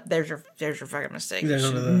 face up. There's your fucking mistake. Yeah,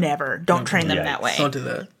 don't do that. Never. Don't train them that way. Don't do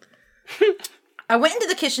that. I went into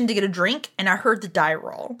the kitchen to get a drink and I heard the die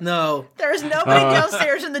roll. No. There was nobody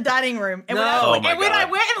downstairs in the dining room. And when, No. I, Oh and my when I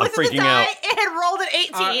God. went and I'm looked at the freaking die, out. it had rolled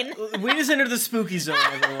an 18. We just entered the spooky zone,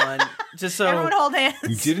 everyone. Just so. Everyone hold hands.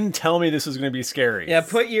 You didn't tell me this was going to be scary. Yeah,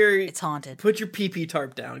 put your It's haunted. pee-pee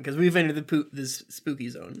tarp down because we've entered this spooky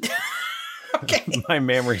zone. Okay. My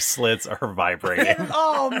memory slits are vibrating.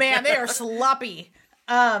 Oh man, they are sloppy.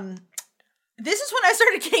 This is when I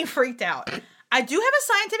started getting freaked out. I do have a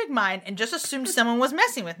scientific mind and just assumed someone was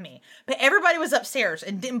messing with me, but everybody was upstairs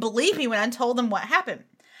and didn't believe me when I told them what happened.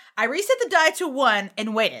 I reset the die to 1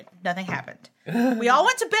 and waited. Nothing happened. We all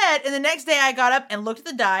went to bed, and the next day I got up and looked at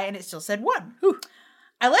the die, and it still said 1.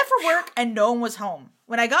 I left for work, and no one was home.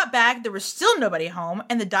 When I got back, there was still nobody home,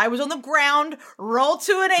 and the die was on the ground, rolled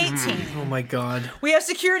to an 18. Oh my god. We have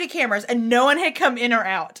security cameras, and no one had come in or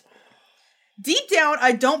out. Deep down,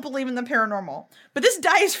 I don't believe in the paranormal, but this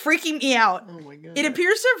die is freaking me out. Oh my god. It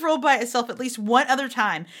appears to have rolled by itself at least one other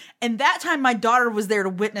time, and that time my daughter was there to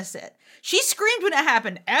witness it. She screamed when it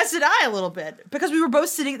happened, as did I a little bit, because we were both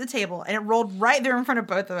sitting at the table, and it rolled right there in front of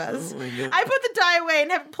both of us. Oh my god. I put the die away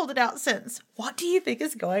and haven't pulled it out since. What do you think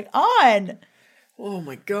is going on? Oh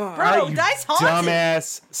my god. Bro, You dice haunted.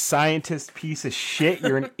 dumbass scientist piece of shit.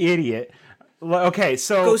 You're an idiot. Okay,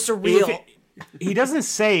 so Ghosts are real. he doesn't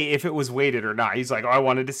say if it was weighted or not. He's like, oh, I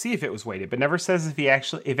wanted to see if it was weighted, but never says if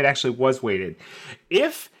it actually was weighted.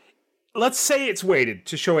 If, let's say it's weighted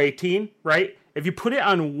to show 18, right? If you put it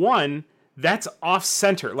on 1, that's off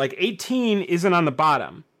center. Like 18 isn't on the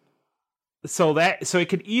bottom. So it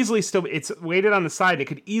could easily still, it's weighted on the side. It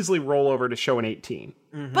could easily roll over to show an 18.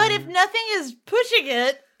 But if nothing is pushing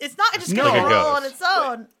it, it's not just going No. to roll on its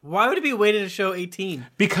own. Why would it be weighted to show 18?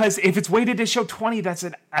 Because if it's weighted to show 20, that's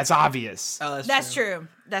obvious. Oh, That's true.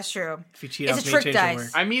 That's true. If you cheat It's off a trick change dice. somewhere.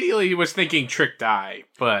 I immediately was thinking trick die,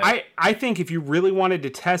 but I think if you really wanted to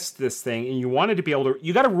test this thing and you wanted to be able to,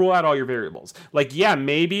 you got to rule out all your variables. Like, yeah,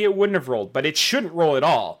 maybe it wouldn't have rolled, but it shouldn't roll at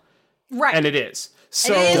all. Right. And it is.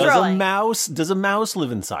 So it is rolling. Does a mouse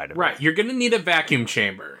live inside of it? right, you're gonna need a vacuum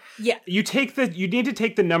chamber. Yeah. you need to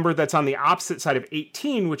take the number that's on the opposite side of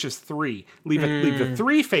 18, which is 3. Leave the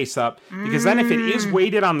 3 face up, because then if it is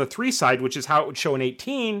weighted on the 3 side, which is how it would show an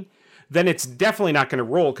 18, then it's definitely not going to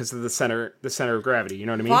roll because of the center of gravity. You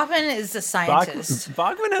know what I mean? Bachman is a scientist.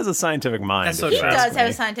 Bachman has a scientific mind. That's so if you true. He ask does have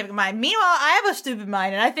me. a scientific mind. Meanwhile, I have a stupid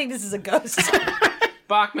mind, and I think this is a ghost.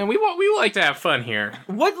 Bachman, we like to have fun here.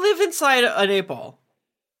 What lived inside an 8-ball?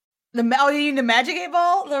 You mean the magic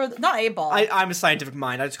 8-ball? Not 8-ball. I'm a scientific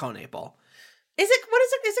mind. I just call it an 8-ball. Is it? What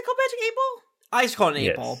is it? Is it called magic 8-ball? I just call it an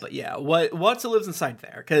Yes. 8-ball, but yeah, what's it lives inside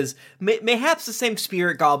there? Because mayhaps the same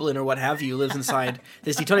spirit goblin or what have you lives inside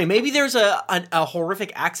this D20. Maybe there's a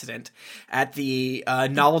horrific accident at the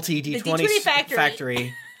novelty D20, D20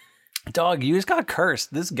 factory. Dog, you just got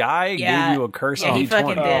cursed. This guy Yeah. gave you a curse Yeah, on he D20.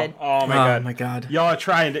 fucking did. Oh my Oh god. my god. Y'all are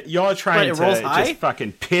trying But to it rolls high? just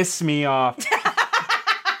fucking piss me off.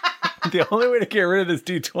 The only way to get rid of this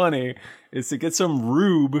D20 is to get some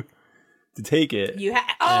rube to take it. You have.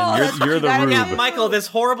 And Oh, you're- that's what you're you the gotta rube. do. Michael, this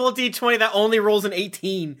horrible D20 that only rolls an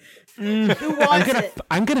 18. Who wants it?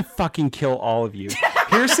 I'm gonna fucking kill all of you.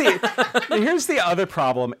 Here's the other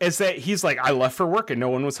problem is that he's like, I left for work and no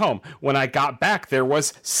one was home. When I got back, there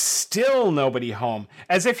was still nobody home,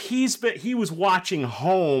 as if he was watching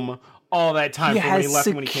home all that time from when he left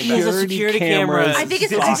and when he came back. He has a security camera. I think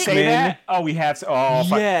it's. Did I he think, say that? Oh, we have. Oh,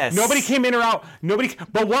 fuck. Yes. Nobody came in or out. Nobody.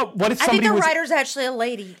 But what if I think somebody the was? writer's actually a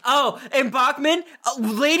lady. Oh, and Bachman,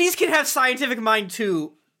 ladies can have scientific mind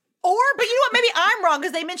too. Or, but you know what? Maybe I'm wrong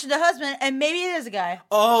because they mentioned a husband, and maybe it is a guy.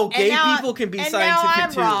 Oh, And gay now- people can be and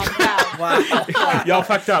scientific now I'm too. wrong. Wow. Y'all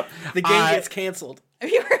fucked up. The game gets canceled.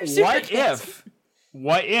 You were super What canceled.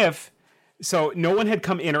 if? So no one had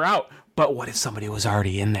come in or out. But what if somebody was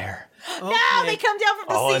already in there? No, they come down from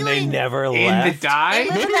the Oh, and ceiling. they never In the left. die? They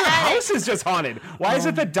live Maybe in your the attic. house is just haunted. Why is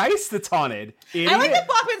it the dice that's haunted? I like Idiot. that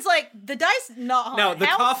Bachman's like, the dice not haunted. No, the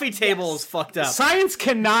House- coffee table yes. is fucked up. Science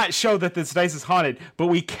cannot show that this dice is haunted, but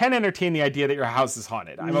we can entertain the idea that your house is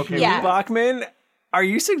haunted. I'm okay Yeah. with that. Bachman, are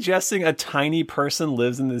you suggesting a tiny person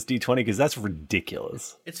lives in this D20? Because that's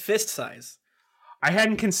ridiculous. It's fist size. I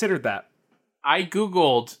hadn't considered that. I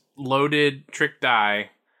googled loaded trick die,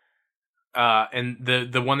 and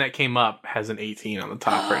the one that came up has an 18 on the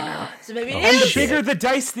top right now. So maybe it And the is. bigger the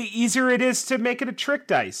dice, the easier it is to make it a trick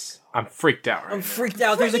dice. I'm freaked out right I'm now. freaked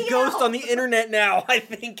out. There's a Freaking ghost out. on the internet now, I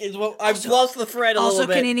think is what I've lost the thread a Also, little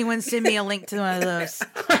bit. can anyone send me a link to one of those?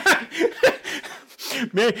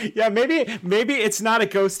 Maybe it's not a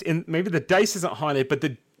ghost. Maybe the dice isn't haunted, but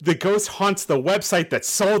the ghost haunts the website that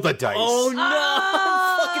sold the dice. Oh no!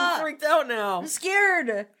 Ah! I'm fucking freaked out now. I'm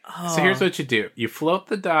scared. So here's what you do: you float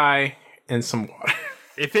the die in some water.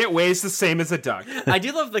 If it weighs the same as a duck. I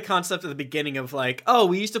do love the concept at the beginning of like, oh,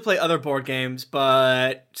 we used to play other board games,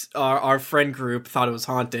 but our friend group thought it was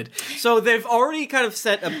haunted. So they've already kind of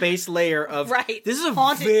set a base layer of Right. This is a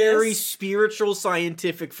Hauntedness. very spiritual,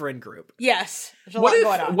 scientific friend group. Yes. There's a lot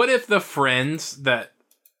going on. What if the friends that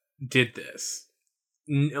did this,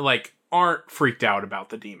 like, aren't freaked out about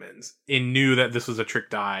the demons and knew that this was a trick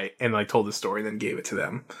die and like told the story, then gave it to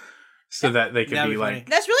them, so that they could That'd be be like, funny.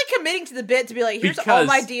 That's really committing to the bit to be like, here's all Because-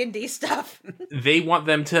 my D&D stuff. they want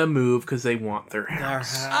them to move because they want their Our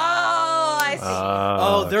house. house. Oh, I see.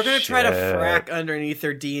 Oh, they're gonna try to shit. frack underneath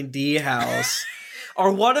their D&D house.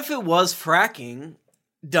 Or what if it was fracking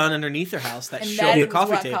done underneath their house that and showed that the is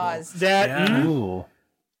coffee what table? caused. That Yeah. Ooh.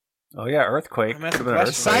 Oh, yeah, earthquake. I'm asking Could've been an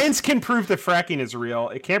questions. earthquake. science can prove that fracking is real.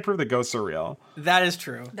 It can't prove the ghosts are real. That is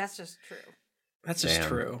true. That's just true. That's just Damn.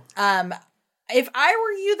 true. If I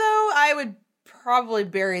were you, though, I would probably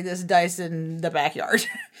bury this dice in the backyard.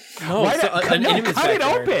 No, Why it's not? an No, intimate cut it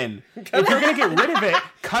backyard. open. If you're gonna get rid of it,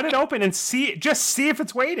 cut it open and just see if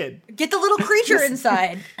it's weighted. Get the little creature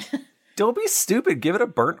inside. Don't be stupid. Give it a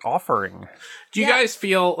burnt offering. Do you Yeah. guys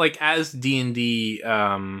feel like, as D&D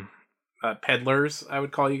peddlers, I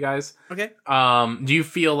would call you guys, Okay. do you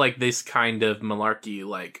feel like this kind of malarkey,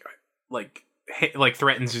 like like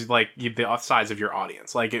threatens like the size of your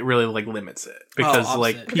audience. Like it really like limits it because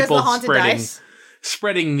like opposite. Because the people haunted dice?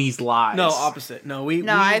 spreading these lies. No, opposite. No,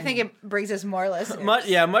 I think it brings us more listeners.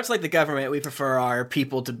 much like the government, we prefer our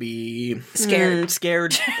people to be Scared.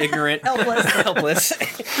 ignorant, Helpless. helpless.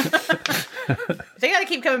 They got to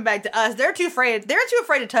keep coming back to us. They're too afraid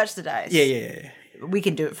to touch the dice. Yeah. We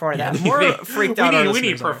can do it for them. More freaked out. our We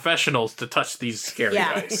need listeners are. professionals to touch these scary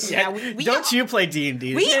Yeah. dice. Yeah. We Don't you play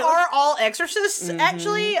D&D? We are all exorcists.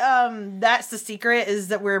 Actually, that's the secret, is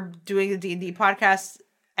that we're doing the D&D podcast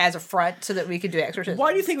as a front so that we can do exorcism.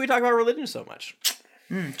 Why do you think we talk about religion so much?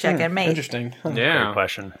 Check and mate? Interesting. Great Yeah,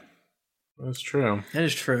 question. that's true. That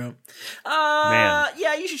is true. Man.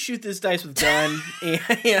 Yeah, you should shoot this dice with a gun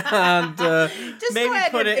and Just maybe go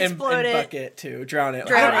ahead put and it in explode it. bucket too. Drown it.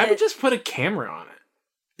 Drown I it. would just put a camera on it.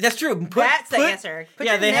 That's true. That's the answer. Put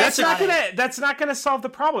yeah, your they necks have on to- it. That's not gonna solve the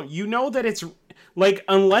problem. You know that it's like,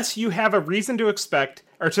 unless you have a reason to expect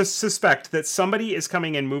or to suspect that somebody is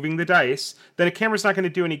coming and moving the dice, then a camera's not going to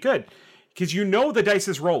do any good because you know the dice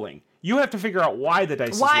is rolling. You have to figure out why the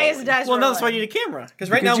dice. Why is is the dice Well, no, rolling? that's why you need a camera. Because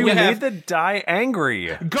right Because now you we made have. the die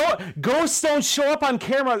angry. Ghosts don't show up on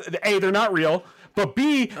camera. A, they're not real. But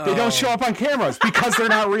B, they don't show up on cameras because they're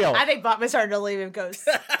not real. I think Bachman's starting to leave him ghosts.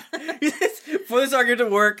 For this argument to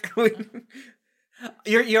work,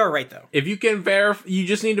 you're right though. If you can verify, you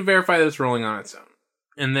just need to verify that it's rolling on its own,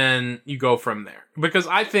 and then you go from there. Because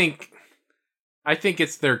I think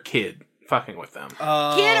it's their kid fucking with them.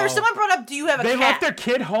 Kid, or someone brought up, do you have a They cat? left their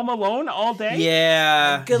kid home alone all day?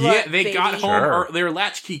 Yeah. Good luck, Yeah, they baby. got home. Sure. They were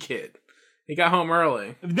latchkey kid. He got home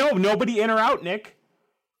early. No, nobody in or out, Nick.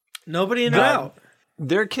 Nobody in or out.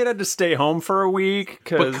 Their kid had to stay home for a week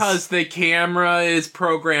Because the camera is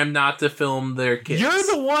programmed not to film their kids. You're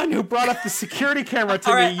the one who brought up the security camera to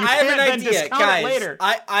All me. right, You I have can't an then idea, discount guys. it later.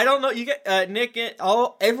 I don't know. You get Nick.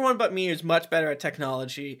 Everyone but me is much better at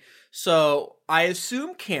technology. So I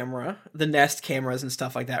assume the Nest cameras and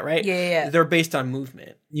stuff like that, right? Yeah. They're based on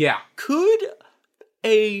movement. Yeah. Could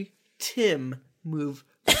a Tim move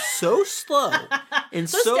so slow and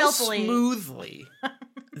So so stealthily. smoothly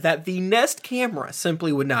that the Nest camera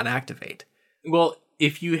simply would not activate? Well,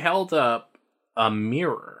 if you held up a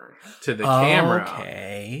mirror to the camera,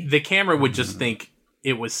 Okay. the camera would just think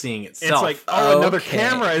it was seeing itself. It's like, another Okay.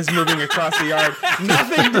 camera is moving across the yard.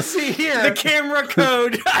 Nothing to see here. The camera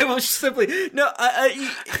code. I will simply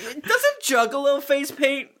doesn't Juggalo face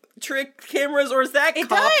paint trick cameras, or is that It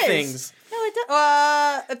cop does. things? No, it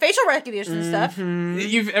does. Facial recognition stuff.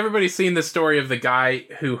 Everybody's seen the story of the guy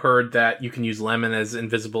who heard that you can use lemon as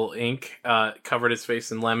invisible ink, covered his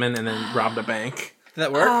face in lemon, and then robbed a bank. Did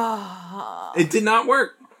that work? It did not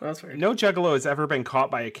work. That's weird. No Juggalo has ever been caught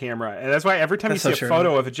by a camera, and that's why every time That's you so see true. a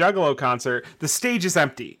photo of a Juggalo concert, the stage is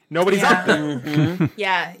empty. Nobody's out there.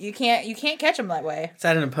 Yeah, you can't catch them that way. It's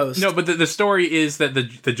added in post. No, but the story is that the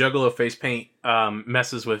Juggalo face paint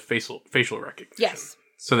messes with facial recognition. Yes.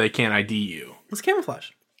 So they can't ID you. It's camouflage.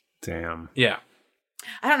 Damn. Yeah.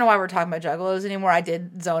 I don't know why we're talking about juggalos anymore. I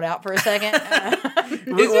did zone out for a second.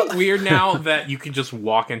 Is it weird now that you can just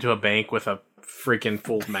walk into a bank with a freaking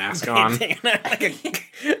full mask on? Like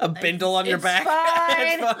a bindle on your It's back.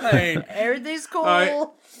 fine. It's fine. Everything's cool.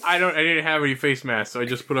 I didn't have any face masks, so I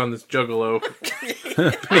just put on this Juggalo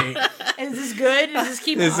paint. Is this good? Is this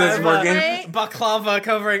keep Is this on working? right? Baklava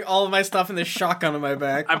covering all of my stuff and this shotgun on my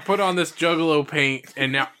back. I put on this Juggalo paint,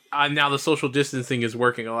 and now the social distancing is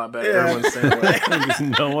working a lot better. Everyone's staying away. Because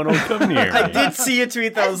no one will come near I me. did see a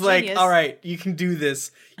tweet that That's was like, genius. all right, you can do this.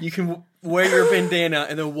 You can wear your bandana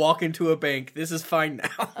and then walk into a bank. This is fine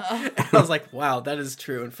now. And I was like, wow, that is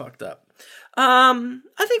true and fucked up.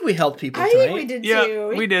 I think we helped people I tonight. think we did Yeah, too.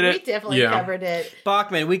 we did We it. definitely Yeah. covered it.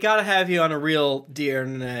 Bachman, we gotta have you on a real Dear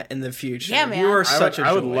Internet in the future. Yeah, man. You are I such a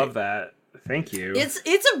I would joy. love that. Thank you. It's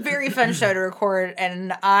a very fun show to record,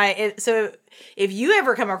 and so if you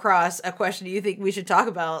ever come across a question you think we should talk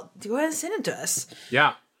about, go ahead and send it to us.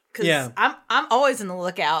 Yeah. 'Cause Yeah. I'm always on the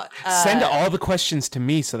lookout. Send all the questions to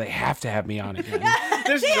me so they have to have me on again.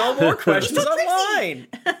 There's no more questions online.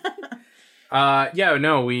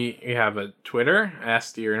 We have a Twitter,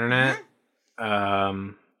 Ask Your Internet,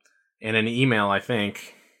 and an email, I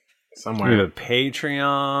think, We somewhere. have a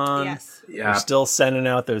Patreon. Yes. We're Yeah, still sending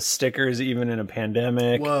out those stickers even in a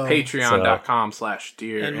pandemic. Whoa.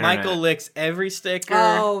 patreon.com/Dear And Internet. Michael licks every sticker.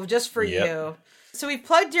 Oh, just for Yep. you. So we've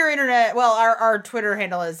plugged your internet. Well, our Twitter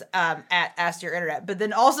handle is at Ask Your Internet, but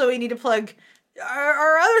then also we need to plug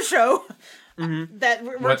our other show that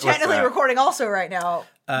we're What's technically that? recording also right now.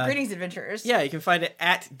 Greetings Adventures. Yeah, you can find it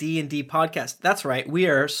at D&D Podcast. That's right. We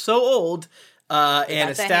are so old. and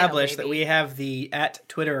got the establish handle, that baby. we have the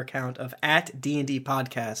 @Twitter account of @D&D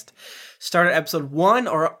Podcast. Started episode 1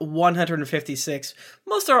 or 156.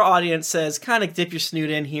 Most of our audience says kind of dip your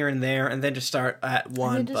snoot in here and there, and then just start at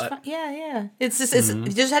 1. But yeah. It's just you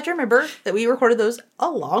just have to remember that we recorded those a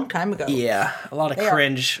long time ago. yeah, a lot of They are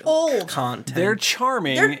cringe old. content. They're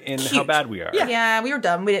charming They're in how cute. bad we are. Yeah, we were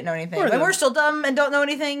dumb. We didn't know anything. We're We're dumb. still dumb and don't know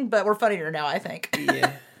anything, but we're funnier now, I think.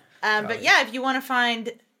 yeah. But yeah, if you want to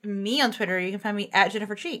find me on Twitter, you can find me at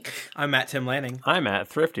Jennifer Cheek. I'm at Tim Lanning. I'm at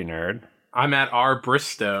Thrifty Nerd. I'm at R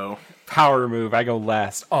Bristow. Power move. I go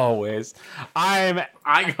last always. I'm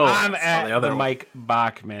I'm at the other the one. Mike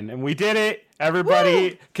Bachman, and we did it.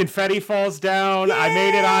 Everybody, confetti falls down. I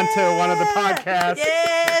made it onto one of the podcasts.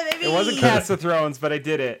 Yeah, baby. It wasn't Cast of Thrones, but I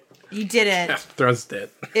did it. You did it. Thrones dead.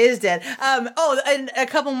 It is dead. And a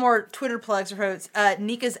couple more Twitter plugs for folks.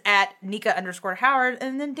 Nika's at Nika_Howard,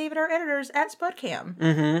 and then David, our editor's at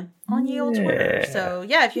Spudcam on the old Twitter. So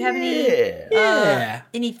yeah, if you have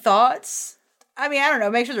any thoughts, I mean, I don't know.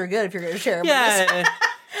 Make sure they're good if you're going to share them. With us. Yeah.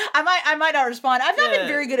 I might not respond. I've not Yeah. been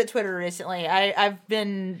very good at Twitter recently. I've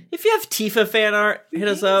been. If you have Tifa fan art, hit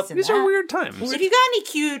us up. Send These that. are weird times. If you got any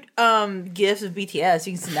cute gifs of BTS,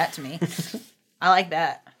 you can send that to me. I like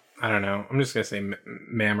that. I don't know. I'm just gonna say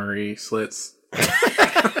mammary slits.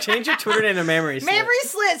 Change your Twitter name to Memory Slit. Memory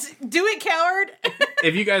slits. Do it, coward.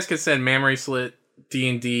 If you guys could send mammary slit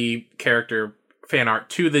D&D character fan art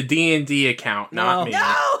to the D&D account, not me.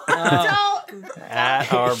 No, don't.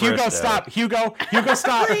 At our Hugo, Bristow. stop. Hugo,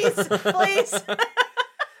 stop. Please.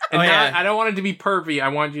 And Oh, not, yeah. I don't want it to be pervy. I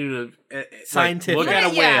want you to Scientific. look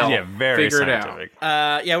at a Yeah. whale. Yeah, very figure scientific. it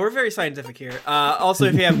out. Yeah, we're very scientific here. Also,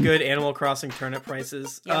 if you have good Animal Crossing turnip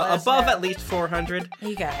prices, Yeah, let us above know. at least 400.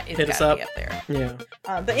 You got it. Hit It's us gotta up. be up there.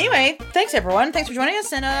 Yeah. But anyway, thanks everyone. Thanks for joining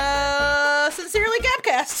us, and sincerely,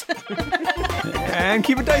 Gapcast. And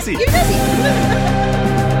keep it dicey. You're busy.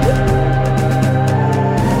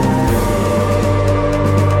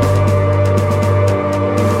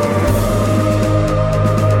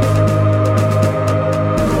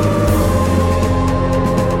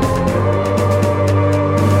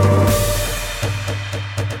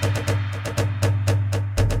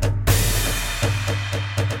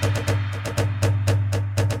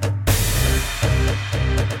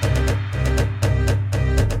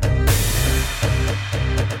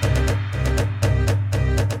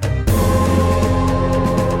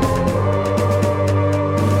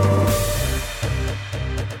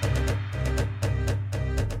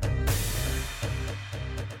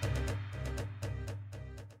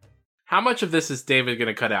 How much of this is David going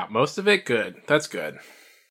to cut out? Most of it? Good. That's good.